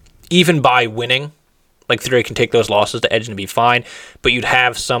over even by winning. Like Theory can take those losses to Edge and be fine, but you'd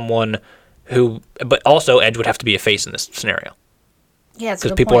have someone but also Edge would have to be a face in this scenario. Yeah,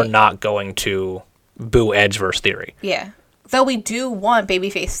 because people are not going to boo Edge versus Theory. Yeah. Though we do want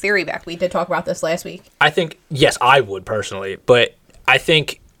babyface Theory back. We did talk about this last week. I think, yes, I would personally. But I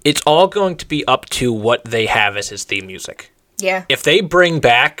think it's all going to be up to what they have as his theme music. Yeah. If they bring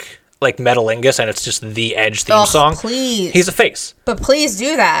back, like, Metalingus and it's just the Edge theme song, please. He's a face. But please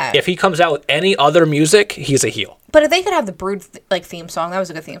do that. If he comes out with any other music, he's a heel. But if they could have the Brood theme song, that was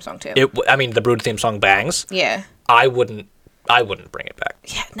a good theme song, too. The Brood theme song bangs. Yeah. I wouldn't bring it back.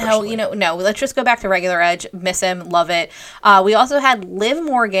 Yeah, no, no. Let's just go back to regular Edge. Miss him, love it. We also had Liv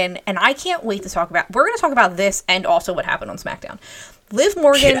Morgan, and I can't wait to talk about. We're going to talk about this and also what happened on SmackDown. Liv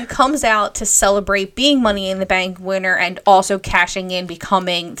Morgan comes out to celebrate being Money in the Bank winner and also cashing in,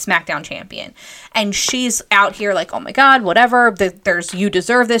 becoming SmackDown champion. And she's out here like, oh my God, whatever. You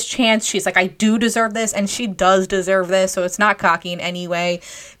deserve this chance. She's like, I do deserve this. And she does deserve this. So it's not cocky in any way.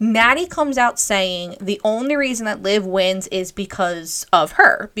 Natty comes out saying the only reason that Liv wins is because of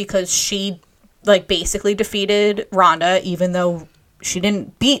her. Because she like basically defeated Ronda, even though she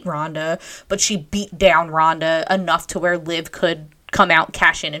didn't beat Ronda. But she beat down Ronda enough to where Liv could come out,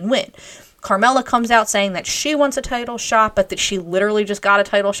 cash in, and win. Carmella comes out saying that she wants a title shot, but that she literally just got a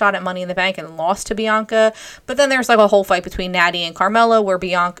title shot at Money in the Bank and lost to Bianca. But then there's like a whole fight between Natty and Carmella where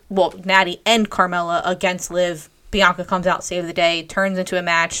Natty and Carmella against Liv. Bianca comes out, save the day, turns into a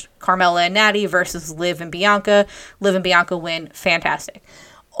match. Carmella and Natty versus Liv and Bianca. Liv and Bianca win. Fantastic.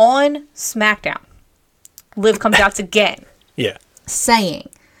 On SmackDown, Liv comes out again. Yeah. Saying,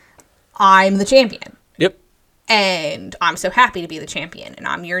 I'm the champion. Yep. And I'm so happy to be the champion. And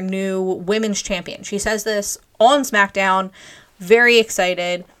I'm your new women's champion. She says this on SmackDown. Very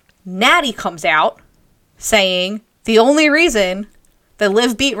excited. Natty comes out saying the only reason that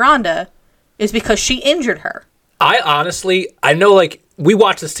Liv beat Ronda is because she injured her. I know, like, we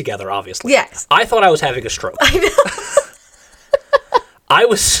watched this together, obviously. Yes. I thought I was having a stroke. I know. I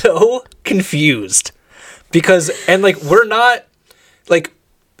was so confused. Because, and, like, we're not, like,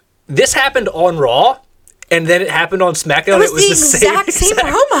 this happened on Raw. And then it happened on SmackDown. It was the exact same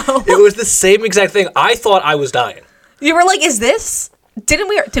promo. It was the same exact thing. I thought I was dying. You were like, is this? Did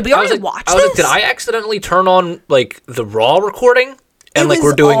we already watch this? I was like, did I accidentally turn on, like, the Raw recording? And, like,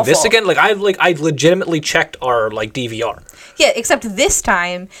 we're doing this again? Like, I legitimately checked our, like, DVR. Yeah, except this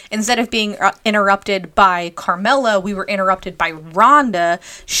time, instead of being interrupted by Carmella, we were interrupted by Ronda.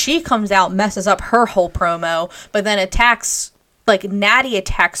 She comes out, messes up her whole promo, but then attacks... Like, Natty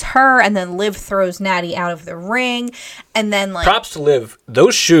attacks her, and then Liv throws Natty out of the ring, and then, like... Props to Liv.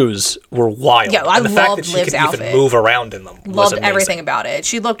 Those shoes were wild. Yeah, I loved Liv's outfit. The fact that she could even move around in them Loved everything about it.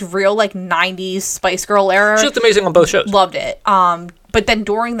 She looked real, like, 90s Spice Girl era. She looked amazing on both shows. Loved it. But then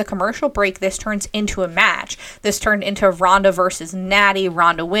during the commercial break, this turns into a match. This turned into Ronda versus Natty.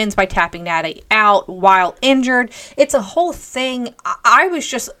 Ronda wins by tapping Natty out while injured. It's a whole thing. I was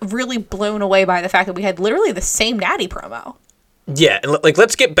just really blown away by the fact that we had literally the same Natty promo. Yeah, and like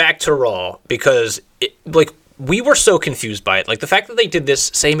let's get back to Raw because we were so confused by it. Like the fact that they did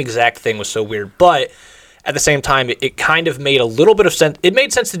this same exact thing was so weird, but at the same time, it kind of made a little bit of sense. It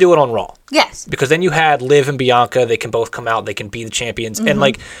made sense to do it on Raw. Yes. Because then you had Liv and Bianca. They can both come out. They can be the champions. And,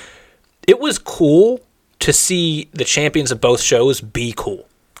 like, it was cool to see the champions of both shows be cool.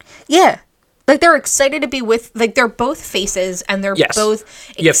 Yeah. Like, they're excited to be with... Like, they're both faces, and they're both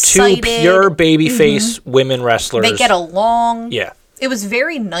excited. You have two pure babyface women wrestlers. They get along. Yeah. It was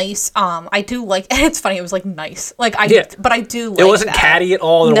very nice. I do like, and it's funny. It was like nice, but I do like. It wasn't that. catty at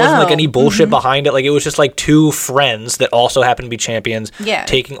all. There wasn't like any bullshit behind it. Like it was just like two friends that also happen to be champions,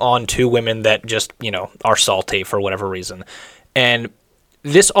 taking on two women that just are salty for whatever reason, and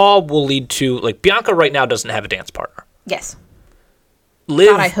this all will lead to like Bianca right now doesn't have a dance partner. Yes. Liv,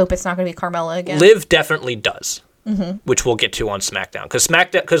 God, I hope it's not going to be Carmella again. Liv definitely does, which we'll get to on SmackDown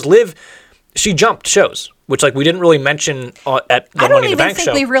because Liv. She jumped shows, which like we didn't really mention at the Money in the Bank show. I don't even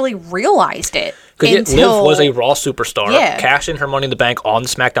think we really realized it because Liv was a Raw superstar, cashed in her Money in the Bank on the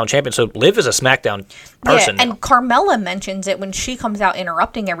SmackDown champion. So Liv is a SmackDown person. Yeah, and Carmella mentions it when she comes out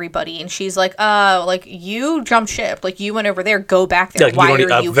interrupting everybody, and she's like, like you jumped ship, like you went over there, go back there. Like, why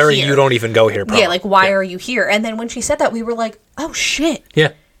are you here? You don't even go here. Probably. Yeah, like why are you here? And then when she said that, we were like, oh shit.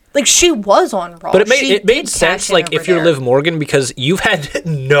 Yeah. Like, she was on Raw. But it made sense, like, if you're Liv Morgan, because you've had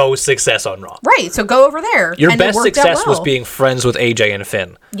no success on Raw. Right, so go over there. Your best success was being friends with AJ and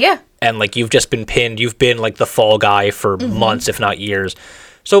Finn. Yeah. And, like, you've just been pinned. You've been, like, the fall guy for months, if not years.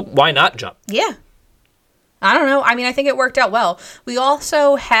 So why not jump? Yeah. I don't know. I mean, I think it worked out well. We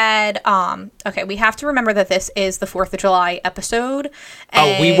also had, we have to remember that this is the 4th of July episode.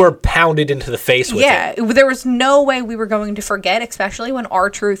 We were pounded into the face with it. Yeah, there was no way we were going to forget, especially when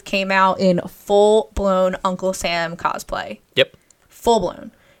R-Truth came out in full-blown Uncle Sam cosplay. Yep.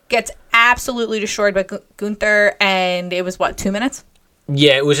 Full-blown. Gets absolutely destroyed by Gunther, and it was, 2 minutes?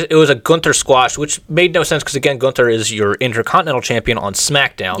 Yeah, it was a Gunther squash, which made no sense because, again, Gunther is your Intercontinental Champion on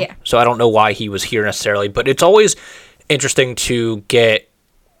SmackDown. Yeah. So I don't know why he was here necessarily, but it's always interesting to get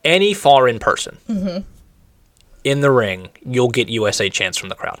any foreign person in the ring. You'll get USA chants from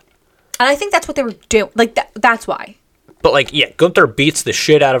the crowd. And I think that's what they were doing. Like, that's why. But, like, yeah, Gunther beats the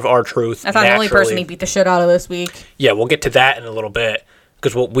shit out of R-Truth. That's not the only person he beat the shit out of this week. Yeah, we'll get to that in a little bit.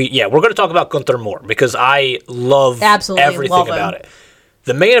 Because we're going to talk about Gunther more because I love everything about it.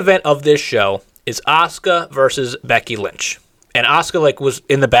 The main event of this show is Asuka versus Becky Lynch. And Asuka, was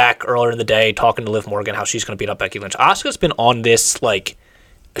in the back earlier in the day talking to Liv Morgan how she's going to beat up Becky Lynch. Asuka's been on this,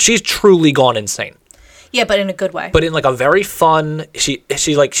 she's truly gone insane. Yeah, but in a good way. But in, a very fun... She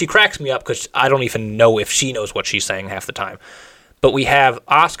cracks me up because I don't even know if she knows what she's saying half the time. But we have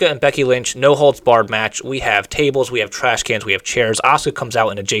Asuka and Becky Lynch, no-holds-barred match. We have tables, we have trash cans, we have chairs. Asuka comes out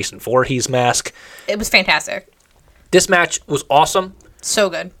in a Jason Voorhees mask. It was fantastic. This match was awesome.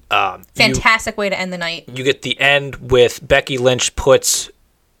 So good. Fantastic way to end the night. You get the end with Becky Lynch puts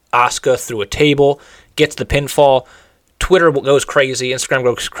Asuka through a table, gets the pinfall. Twitter goes crazy. Instagram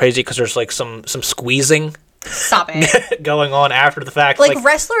goes crazy because there's some squeezing. Stop it. going on after the fact.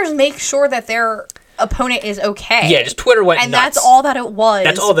 Wrestlers make sure that their opponent is okay. Yeah, just Twitter went nuts. And that's all that it was.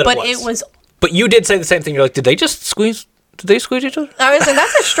 That's all that it was. But you did say the same thing. You're like, did they just squeeze? Did they squeeze each other? I was like,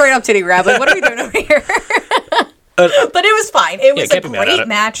 that's a straight up titty grab. Like, what are we doing over here? But it was fine. It was a great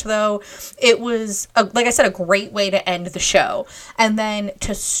match, though. It was, like I said, a great way to end the show. And then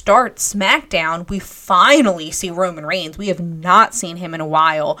to start SmackDown, we finally see Roman Reigns. We have not seen him in a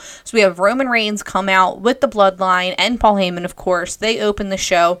while. So we have Roman Reigns come out with the Bloodline and Paul Heyman, of course. They open the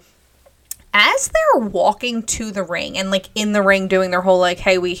show. As they're walking to the ring and, in the ring doing their whole,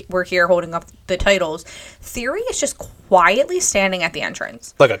 hey, we're here holding up the titles, Theory is just quietly standing at the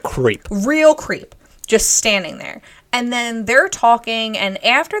entrance. Like a creep. Real creep. Just standing there. And then they're talking, and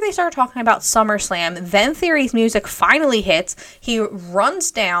after they start talking about SummerSlam, then Theory's music finally hits. He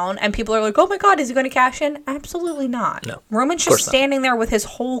runs down, and people are like, oh my god, is he going to cash in? Absolutely not. No. Roman's just standing there with his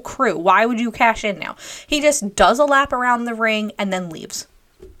whole crew. Why would you cash in now? He just does a lap around the ring and then leaves.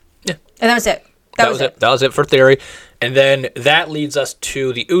 Yeah. And that was it. That was it. That was it for Theory. And then that leads us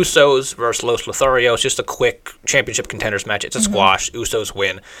to the Usos versus Los Lotharios. Just a quick championship contenders match. It's a squash. Usos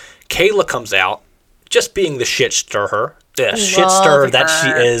win. Kayla comes out. Just being the shit stirrer. The shit stirrer that she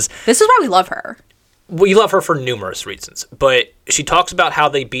is. This is why we love her. We love her for numerous reasons. But she talks about how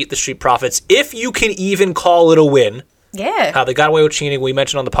they beat the Street Profits. If you can even call it a win. Yeah. How they got away with cheating, we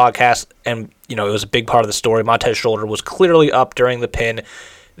mentioned on the podcast, and, it was a big part of the story. Montez's shoulder was clearly up during the pin.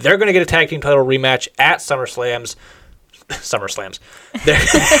 They're going to get a tag team title rematch at SummerSlams.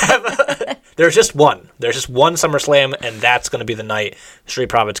 There's just one. There's just one SummerSlam, and that's going to be the night Street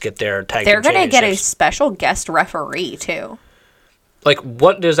Profits get their tag team championships. They're going to get a special guest referee, too. Like,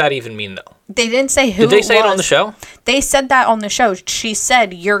 what does that even mean, though? They didn't say who. Did they say it on the show? They said that on the show. She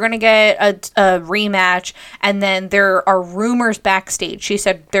said, you're going to get a rematch, and then there are rumors backstage. She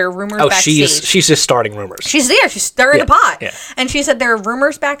said there are rumors backstage. She's just starting rumors. She's there. She's stirring the pot. Yeah. And she said there are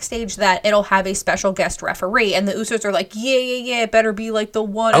rumors backstage that it'll have a special guest referee, and the Usos are like, yeah, it better be, like, the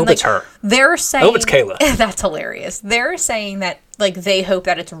one. I hope it's her. They're saying... I hope it's Kayla. That's hilarious. They're saying that, like, they hope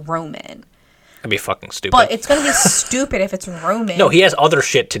that it's Roman. That'd be fucking stupid. But it's going to be stupid if it's Roman. No, he has other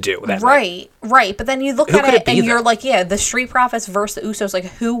shit to do. Right. But then you look at it and you're like, yeah, the Street Profits versus the Usos. Like,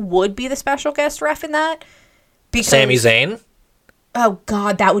 who would be the special guest ref in that? Because, Sami Zayn? Oh,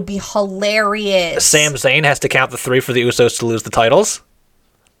 God, that would be hilarious. Sam Zayn has to count the 3 for the Usos to lose the titles?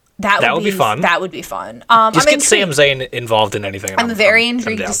 That would be fun. That would be fun. Just get Sam Zayn involved in anything. I'm very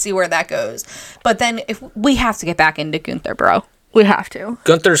intrigued to see where that goes. But then if we have to get back into Gunther, bro. We have to.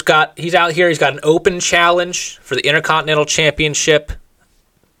 Gunther's he's out here. He's got an open challenge for the Intercontinental Championship.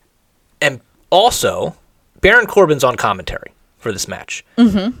 And also, Baron Corbin's on commentary for this match.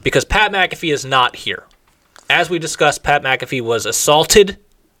 Mm-hmm. Because Pat McAfee is not here. As we discussed, Pat McAfee was assaulted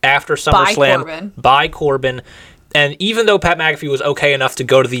after SummerSlam by Corbin. And even though Pat McAfee was okay enough to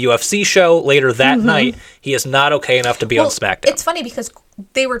go to the UFC show later that night, he is not okay enough to be on SmackDown. It's funny because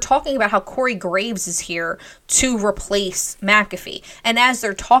they were talking about how Corey Graves is here to replace McAfee. And as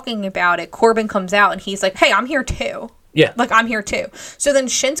they're talking about it, Corbin comes out and he's like, hey, I'm here too. Yeah. Like, I'm here too. So then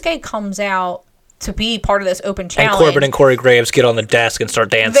Shinsuke comes out to be part of this open challenge. And Corbin and Corey Graves get on the desk and start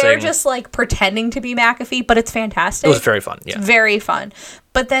dancing. They're just, like, pretending to be McAfee, but it's fantastic. It was very fun, yeah. It's very fun.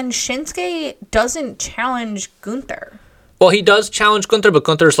 But then Shinsuke doesn't challenge Gunther. Well, he does challenge Gunther, but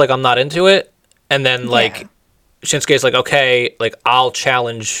Gunther's like, I'm not into it. And then, like, Shinsuke's like, okay, like, I'll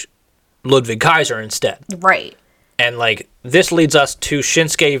challenge Ludwig Kaiser instead. Right. And, like, this leads us to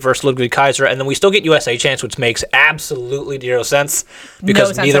Shinsuke versus Ludwig Kaiser, and then we still get USA chance, which makes absolutely zero sense,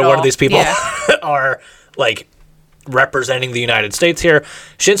 because neither one of these people are, like, representing the United States here.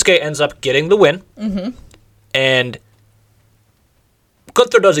 Shinsuke ends up getting the win, and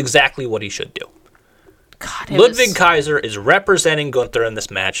Gunther does exactly what he should do. God, Ludwig Kaiser is representing Gunther in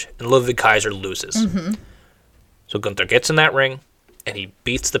this match, and Ludwig Kaiser loses. So Gunther gets in that ring, and he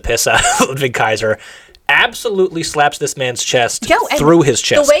beats the piss out of Ludwig Kaiser, absolutely slaps this man's chest through his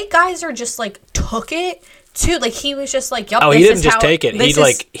chest. The way Kaiser just, like, took it, too, like, he was just like, yup, he didn't just take it.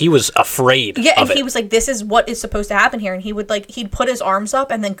 He was afraid of it. He was like, this is what is supposed to happen here. And he would, like, he'd put his arms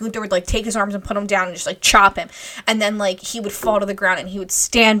up, and then Gunther would, like, take his arms and put them down and just, like, chop him. And then, like, he would fall to the ground, and he would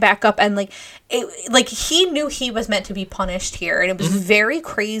stand back up, and, like, he knew he was meant to be punished here. And it was very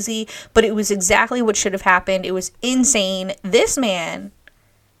crazy, but it was exactly what should have happened. It was insane. This man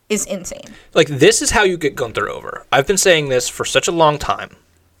is insane. Like, this is how you get Gunther over. I've been saying this for such a long time,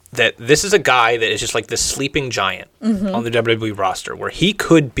 that this is a guy that is just like this sleeping giant on the WWE roster, where he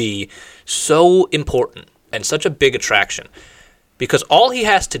could be so important and such a big attraction, because all he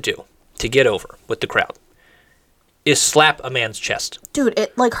has to do to get over with the crowd is slap a man's chest. Dude,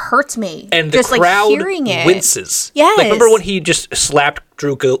 it, like, hurts me. And the just, crowd, like, hearing it, winces. Yes. Like, remember when he just slapped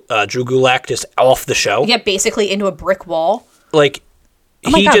Drew Gulak just off the show? Yeah, basically into a brick wall. Like,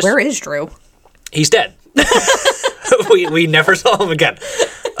 oh my God, where is Drew? He's dead. we never saw him again.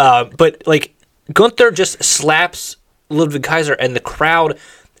 But, like, Gunther just slaps Ludwig Kaiser, and the crowd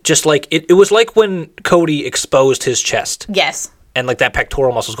just, like, it was like when Cody exposed his chest. Yes. And, like, that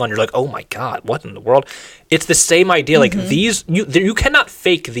pectoral muscle's gone. You're like, oh, my God, what in the world? It's the same idea. Like, you cannot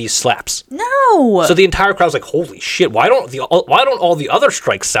fake these slaps. No. So the entire crowd's like, holy shit, why don't all the other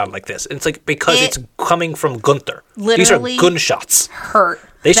strikes sound like this? And it's like, because it's coming from Gunther. Literally. These are gunshots. Hurt.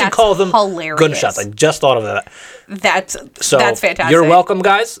 They should call them hilarious. Gunshots. I just thought of that. That's fantastic. You're welcome,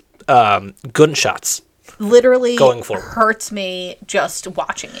 guys. Gunshots. Literally going forward hurts me just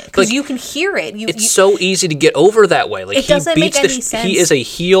watching it, because, like, you can hear it. It's so easy to get over that way. Like, it doesn't make any sense. He is a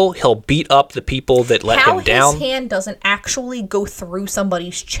heel. He'll beat up the people that let him down. His hand doesn't actually go through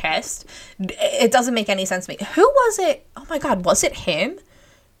somebody's chest. It doesn't make any sense to me. Who was it? Oh my God, was it him?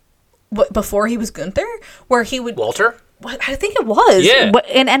 Before he was Gunther, where he would Walter? I think it was. Yeah.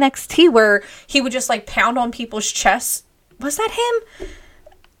 In NXT, where he would just, like, pound on people's chests. Was that him?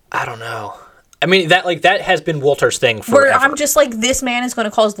 I don't know. I mean, that has been Walter's thing forever. Where I'm just like, this man is going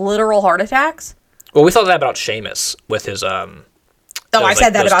to cause literal heart attacks. Well, we thought that about Sheamus with his Oh, I've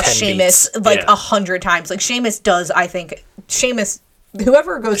said that about Sheamus like 100 times. Like Sheamus does, I think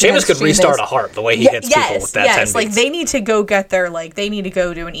whoever goes Sheamus could restart a heart the way he hits people with that 10 beats. Like they need to go get their they need to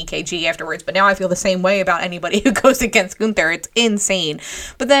go do an EKG afterwards. But now I feel the same way about anybody who goes against Gunther. It's insane.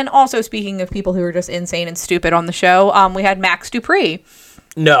 But then also speaking of people who are just insane and stupid on the show, we had Max Dupree.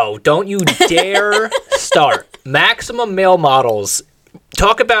 No, don't you dare start. Maximum Male Models.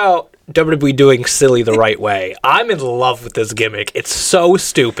 Talk about WWE doing silly the right way. I'm in love with this gimmick. It's so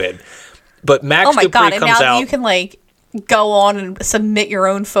stupid. But Max Dupree comes out. Oh my god, and now you can go on and submit your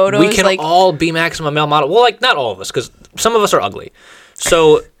own photos. We can all be Maximum Male Model. Well, not all of us, because some of us are ugly.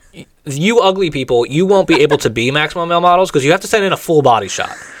 So you ugly people, you won't be able to be Maximum Male Models because you have to send in a full body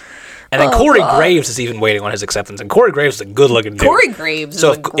shot. And then Corey Graves is even waiting on his acceptance. And Corey Graves is a good-looking dude. Corey Graves is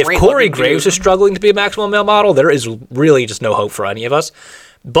a great looking dude. So if Corey Graves is struggling to be a Maximum Male Model, there is really just no hope for any of us.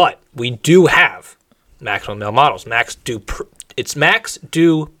 But we do have Maximum Male Models. It's Max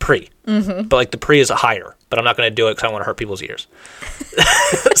Dupree. Mm-hmm. But Dupree is a higher. But I'm not going to do it because I don't want to hurt people's ears.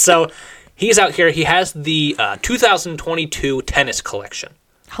 So he's out here. He has the 2022 tennis collection.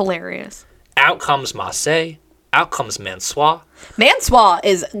 Hilarious. Out comes Marseille. Out comes Mansois. Mansois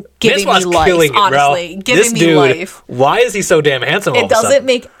is giving me life, honestly. Bro. Giving me life. Why is he so damn handsome all of a sudden? It doesn't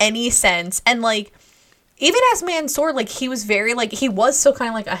make any sense. And, even as Mansoor, he was very, he was still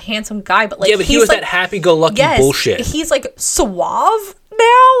kind of, a handsome guy, but, yeah, but he was that happy-go-lucky bullshit. He's, suave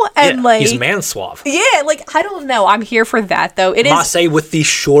now, and, he's man-suave. Yeah, I don't know. I'm here for that, though. It Marseille with the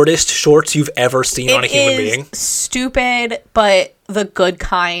shortest shorts you've ever seen on a human being. It is stupid, but the good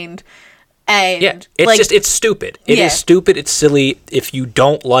kind. And it's stupid. It is stupid. It's silly. If you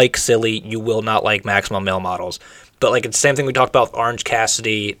don't like silly, you will not like Maximum Male Models. But it's the same thing we talked about with Orange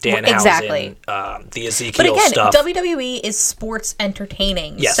Cassidy, Danhausen, the Ezekiel stuff. But again, WWE is sports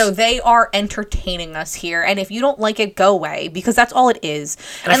entertaining. Yes. So they are entertaining us here. And if you don't like it, go away. Because that's all it is.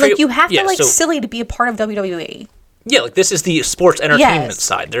 And you have to silly to be a part of WWE. Yeah, this is the sports entertainment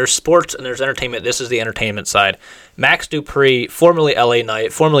side. There's sports and there's entertainment. This is the entertainment side. Max Dupree, formerly LA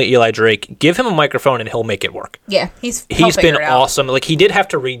Knight, formerly Eli Drake, give him a microphone and he'll make it work. Yeah, he's been awesome. He did have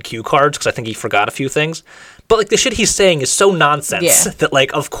to read cue cards because I think he forgot a few things. But the shit he's saying is so nonsense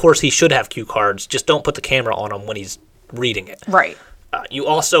that of course he should have cue cards. Just don't put the camera on him when he's reading it. Right. You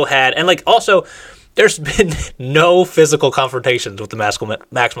also had there's been no physical confrontations with the maximum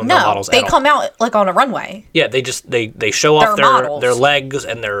male models. They come out on a runway. Yeah, they just they show off their legs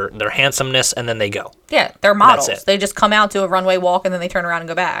and their handsomeness, and then they go. Yeah, they're models. They just come out to a runway walk and then they turn around and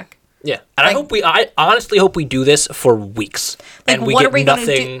go back. Yeah, and I honestly hope we do this for weeks, and we get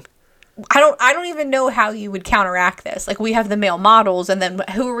nothing. I don't even know how you would counteract this. We have the male models, and then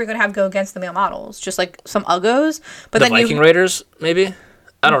who are we going to have go against the male models? Just some uggos? But the Viking Raiders, maybe.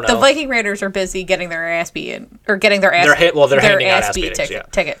 I don't know. The Viking Raiders are busy getting their ass beaten, or getting their ass. They're handing out ass beatings,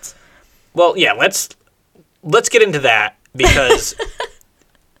 tickets. Well, yeah. Let's get into that because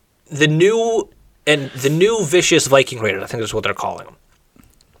the new vicious Viking Raiders, I think that's what they're calling them.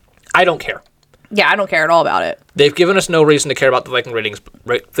 I don't care. Yeah, I don't care at all about it. They've given us no reason to care about the Viking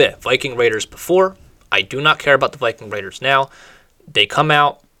Raiders before. I do not care about the Viking Raiders now. They come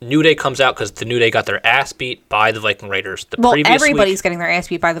out. New Day comes out because the New Day got their ass beat by the Viking Raiders everybody's getting their ass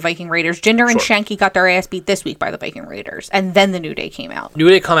beat by the Viking Raiders. Jinder and Shanky got their ass beat this week by the Viking Raiders, and then the New Day came out. New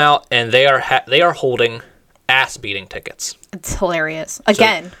Day come out, and they are holding ass beating tickets. It's hilarious.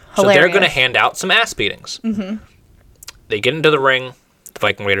 Hilarious. So they're going to hand out some ass beatings. Mm-hmm. They get into the ring. The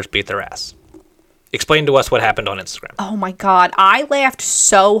Viking Raiders beat their ass. Explain to us what happened on Instagram. Oh my God. I laughed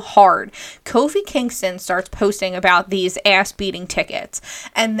so hard. Kofi Kingston starts posting about these ass-beating tickets.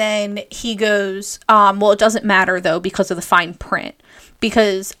 And then he goes, it doesn't matter, though, because of the fine print.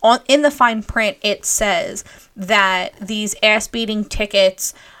 Because in the fine print, it says that these ass-beating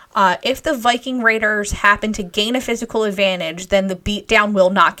tickets, if the Viking Raiders happen to gain a physical advantage, then the beatdown will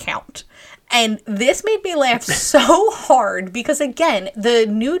not count. And this made me laugh so hard because, again, the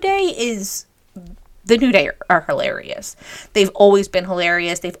New Day are hilarious. They've always been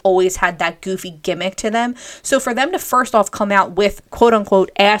hilarious. They've always had that goofy gimmick to them. So for them to first off come out with quote-unquote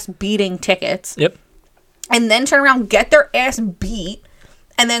ass-beating tickets. Yep. And then turn around, get their ass beat,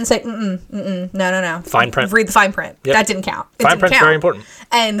 and then say, no. Fine print. Read the fine print. Yep. That didn't count. Fine print's very important.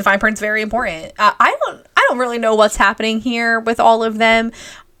 And the fine print's very important. I don't really know what's happening here with all of them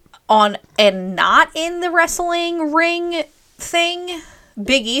on and not in the wrestling ring thing.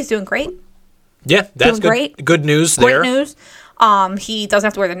 Big E's doing great. Yeah, that's good. Great. Good news there. Great news. He doesn't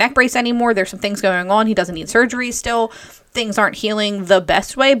have to wear the neck brace anymore. There's some things going on. He doesn't need surgery still. Things aren't healing the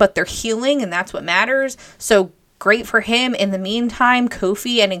best way, but they're healing, and that's what matters. So great for him. In the meantime,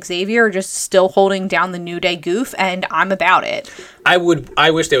 Kofi and Xavier are just still holding down the New Day goof, and I'm about it. I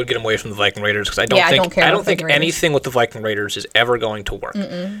wish they would get him away from the Viking Raiders, because I don't think anything with the Viking Raiders is ever going to work.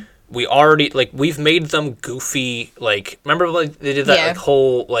 We already, we've made them goofy, remember, they did that,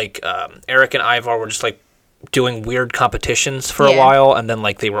 whole, Eric and Ivar were just, doing weird competitions for a while, and then,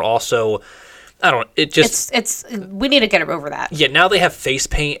 they were also, we need to get over that. Yeah, now they have face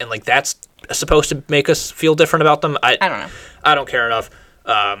paint, and, that's supposed to make us feel different about them. I don't know. I don't care enough.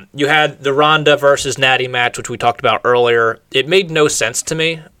 You had the Ronda versus Natty match, which we talked about earlier. It made no sense to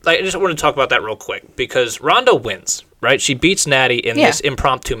me. I just want to talk about that real quick, because Ronda wins, right? She beats Natty in this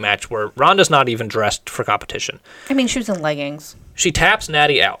impromptu match where Ronda's not even dressed for competition. I mean, she was in leggings. She taps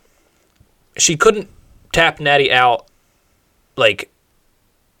Natty out. She couldn't tap Natty out,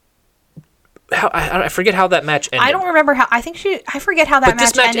 I forget how that match ended. I don't remember how. I forget how that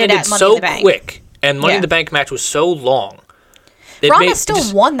match ended at Money in the Bank. So quick, and Money in the Bank match was so long. Ronda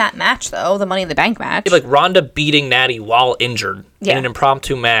still won that match, though, the Money in the Bank match. Ronda beating Natty while injured in an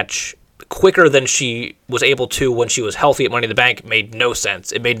impromptu match quicker than she was able to when she was healthy at Money in the Bank made no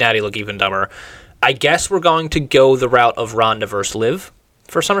sense. It made Natty look even dumber. I guess we're going to go the route of Ronda versus Liv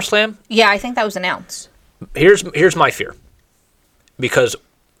for SummerSlam. Yeah, I think that was announced. Here's my fear. Because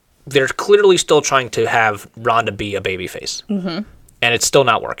they're clearly still trying to have Ronda be a babyface. Mm-hmm. And it's still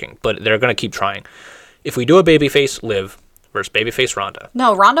not working, but they're going to keep trying. If we do a babyface Liv versus babyface Ronda.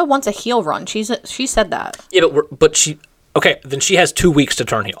 No, Ronda wants a heel run. She said that. Yeah, but she... Okay, then she has 2 weeks to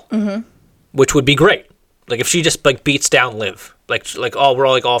turn heel. Mm-hmm. Which would be great. If she just, beats down Liv. We're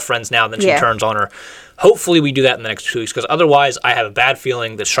all friends now, and then she turns on her. Hopefully we do that in the next 2 weeks, because otherwise I have a bad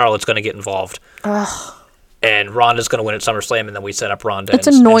feeling that Charlotte's going to get involved. Ugh. And Ronda's going to win at SummerSlam, and then we set up Ronda. It's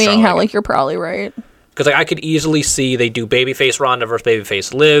annoying how, you're probably right. Because I could easily see they do babyface Ronda versus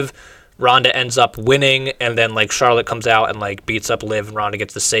babyface Liv. Ronda ends up winning, and then, Charlotte comes out and, beats up Liv, and Ronda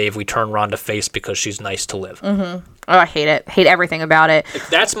gets the save. We turn Ronda face because she's nice to Liv. Mm-hmm. Oh, I hate it. Hate everything about it.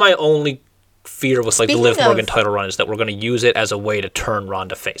 That's my only fear with, the Liv Morgan title run, is that we're going to use it as a way to turn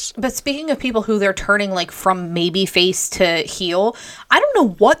Ronda face. But speaking of people who they're turning, from baby face to heel, I don't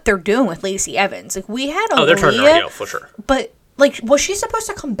know what they're doing with Lacey Evans. We had Aaliyah. Oh, they're turning her heel, for sure. But... was she supposed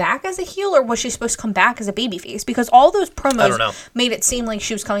to come back as a heel, or was she supposed to come back as a babyface? Because all those promos made it seem like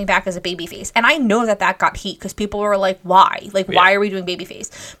she was coming back as a babyface. And I know that got heat, because people were like, why? Why are we doing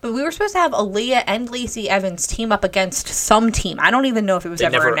babyface? But we were supposed to have Aaliyah and Lacey Evans team up against some team. I don't even know if it was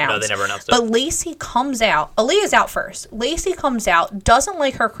ever announced. No, they never announced it. But Lacey comes out. Aaliyah's out first. Lacey comes out, doesn't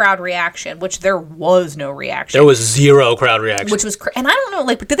like her crowd reaction, which there was no reaction. There was zero crowd reaction. Which was and I don't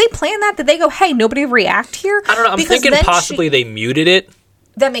know, did they plan that? Did they go, hey, nobody react here? I don't know. I'm thinking possibly they muted it.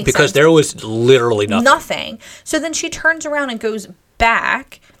 That makes sense. Because there was literally nothing. So then she turns around and goes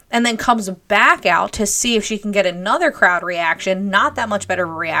back, and then comes back out to see if she can get another crowd reaction. Not that much better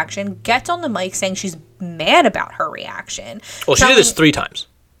of a reaction. Gets on the mic saying she's mad about her reaction. Well, she did this 3 times.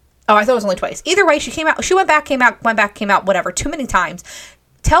 Oh, I thought it was only twice. Either way, she came out. She went back, came out, went back, came out, whatever. Too many times.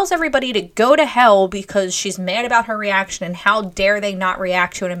 Tells everybody to go to hell because she's mad about her reaction, and how dare they not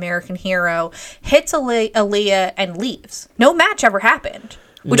react to an American hero. Hits Aaliyah and leaves. No match ever happened.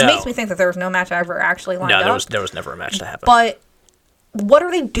 Which makes me think that there was no match ever actually lined up. No, there was never a match to happen. But what are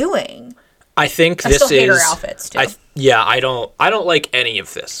they doing? I think I still hate her outfits too. I don't like any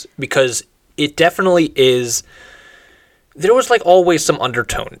of this, because it definitely is. There was always some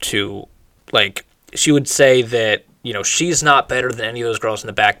undertone to, she would say that, she's not better than any of those girls in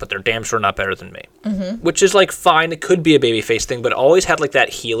the back, but they're damn sure not better than me. Mm-hmm. Which is, fine. It could be a babyface thing, but it always had, that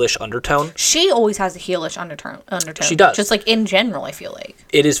heelish undertone. She always has a heelish undertone. She does. Just, in general, I feel like.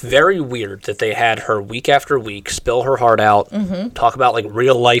 It is very weird that they had her week after week spill her heart out, talk about,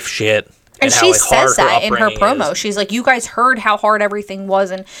 real-life shit. And she says that in her promo. She's like, you guys heard how hard everything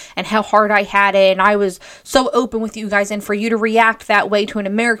was and how hard I had it. And I was so open with you guys. And for you to react that way to an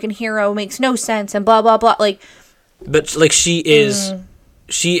American hero makes no sense and blah, blah, blah. But she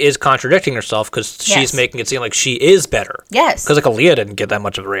is contradicting herself, because she's making it seem like she is better. Yes. Because Aaliyah didn't get that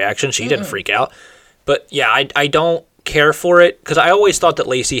much of a reaction. She didn't freak out. But yeah, I don't care for it, because I always thought that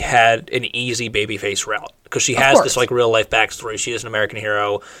Lacey had an easy babyface route, because she has this real life backstory. She is an American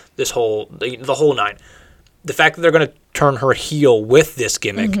hero. The whole 9. The fact that they're going to turn her heel with this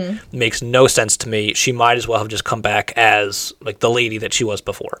gimmick makes no sense to me. She might as well have just come back as the lady that she was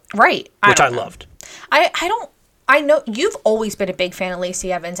before. Right. Which I loved. I know you've always been a big fan of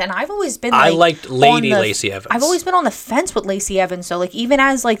Lacey Evans, and I've always been I liked Lady Lacey Evans. I've always been on the fence with Lacey Evans, so even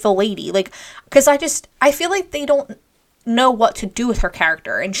as the lady, because I feel like they don't know what to do with her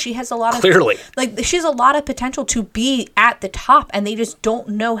character, and she has a lot of she has a lot of potential to be at the top, and they just don't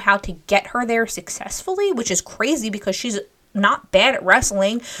know how to get her there successfely, which is crazy because she's not bad at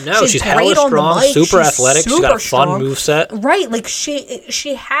wrestling. No, she's hella strong, super athletic. She's got a fun moveset. Right, like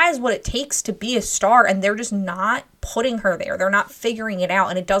she has what it takes to be a star, and they're just not putting her there. They're not figuring it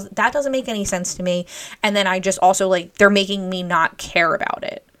out, and that doesn't make any sense to me. And then I just also like they're making me not care about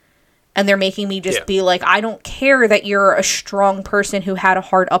it. And they're making me just be like, I don't care that you're a strong person who had a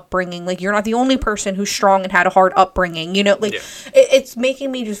hard upbringing. Like, you're not the only person who's strong and had a hard upbringing. You know, like, it's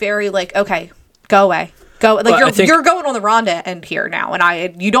making me just very like, okay, go away. Go. Like, you're going on the Ronda end here now.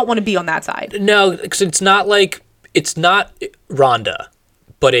 And you don't want to be on that side. No, because it's not Ronda,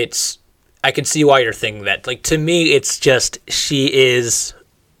 but I can see why you're thinking that. Like, to me, it's just, she is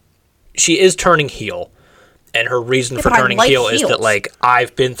turning heel. And her reason for turning heel is that, like,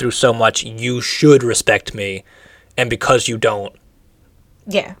 I've been through so much, you should respect me. And because you don't,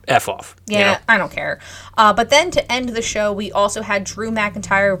 F off. Yeah, you know? I don't care. But then to end the show, we also had Drew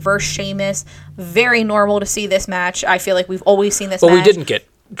McIntyre versus Sheamus. Very normal to see this match. I feel like we've always seen this match. But we didn't get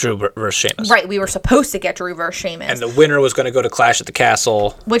Drew versus Sheamus. Right, we were supposed to get Drew versus Sheamus. And the winner was going to go to Clash at the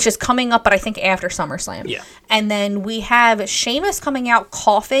Castle. Which is coming up, but I think after SummerSlam. Yeah. And then we have Sheamus coming out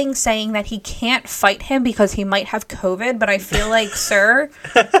coughing, saying that he can't fight him because he might have COVID. But I feel like, sir,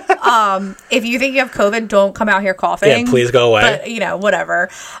 if you think you have COVID, don't come out here coughing. Yeah, please go away. But, whatever.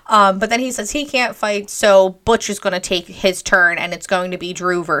 But then he says he can't fight, so Butch is going to take his turn, and it's going to be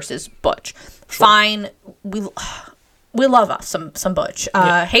Drew versus Butch. Sure. Fine. We love us some Butch.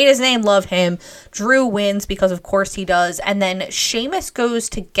 Hate his name, love him. Drew wins because of course he does. And then Sheamus goes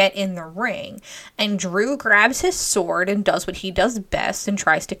to get in the ring. And Drew grabs his sword and does what he does best and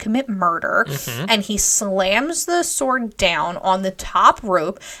tries to commit murder. Mm-hmm. And he slams the sword down on the top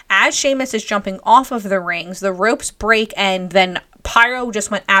rope. As Sheamus is jumping off of the rings, the ropes break and then Pyro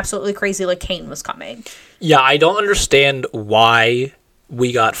just went absolutely crazy like Kane was coming. Yeah, I don't understand why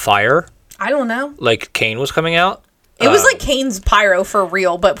we got fire. I don't know. Like Kane was coming out. It was like Kane's pyro for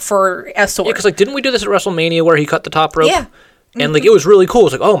real, but for a sword. Yeah, because like, didn't we do this at WrestleMania where he cut the top rope? Yeah. And like, it was really cool.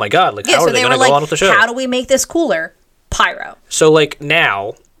 It's like, oh my god, like, how are they going to go on with the show? How do we make this cooler? Pyro. So like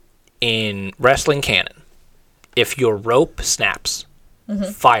now, in wrestling canon, if your rope snaps,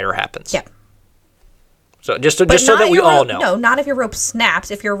 fire happens. Yeah. So just so that we all know. No, not if your rope snaps.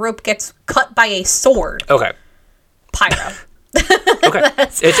 If your rope gets cut by a sword. Okay. Pyro. Okay.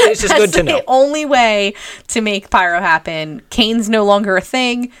 It's just good to know. That's the only way to make pyro happen. Kane's no longer a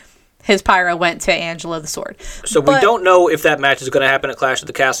thing. His pyro went to Angela the Sword. So we don't know if that match is going to happen at Clash at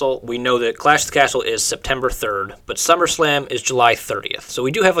the Castle. We know that Clash at the Castle is September 3rd, but SummerSlam is July 30th. So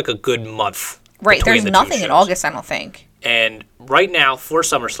we do have like a good month. Right. There's nothing in August, I don't think. And right now for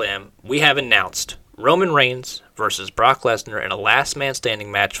SummerSlam, we have announced Roman Reigns versus Brock Lesnar in a last man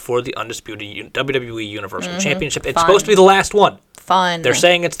standing match for the undisputed WWE Universal Championship. It's supposed to be the last one. Fun. They're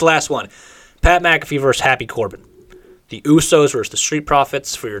saying it's the last one. Pat McAfee versus Happy Corbin. The Usos versus the Street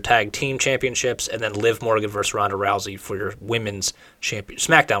Profits for your tag team championships, and then Liv Morgan versus Ronda Rousey for your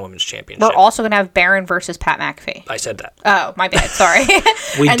SmackDown Women's Championship. We're also going to have Baron versus Pat McAfee. I said that. Oh, my bad. Sorry.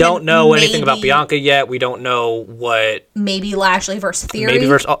 We don't know anything about Bianca yet. We don't know what... Maybe Lashley versus Theory.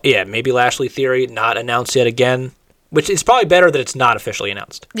 Maybe Lashley Theory, not announced yet again. Which is probably better that it's not officially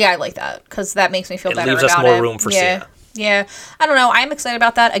announced. Yeah, I like that, because that makes me feel better about it. It leaves us more room for Cena. Yeah. I don't know. I'm excited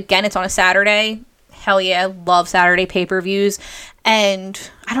about that. Again, it's on a Saturday. Hell yeah, love Saturday pay-per-views. And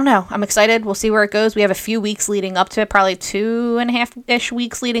I don't know. I'm excited. We'll see where it goes. We have a few weeks leading up to it, probably 2.5-ish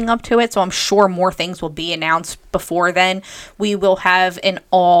weeks leading up to it. So I'm sure more things will be announced before then. We will have an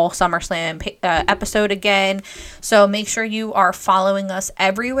all SummerSlam episode again. So make sure you are following us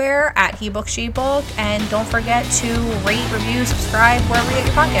everywhere at HeBookSheBook. And don't forget to rate, review, subscribe wherever you get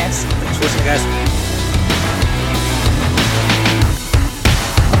your podcasts. Thanks for listening, guys.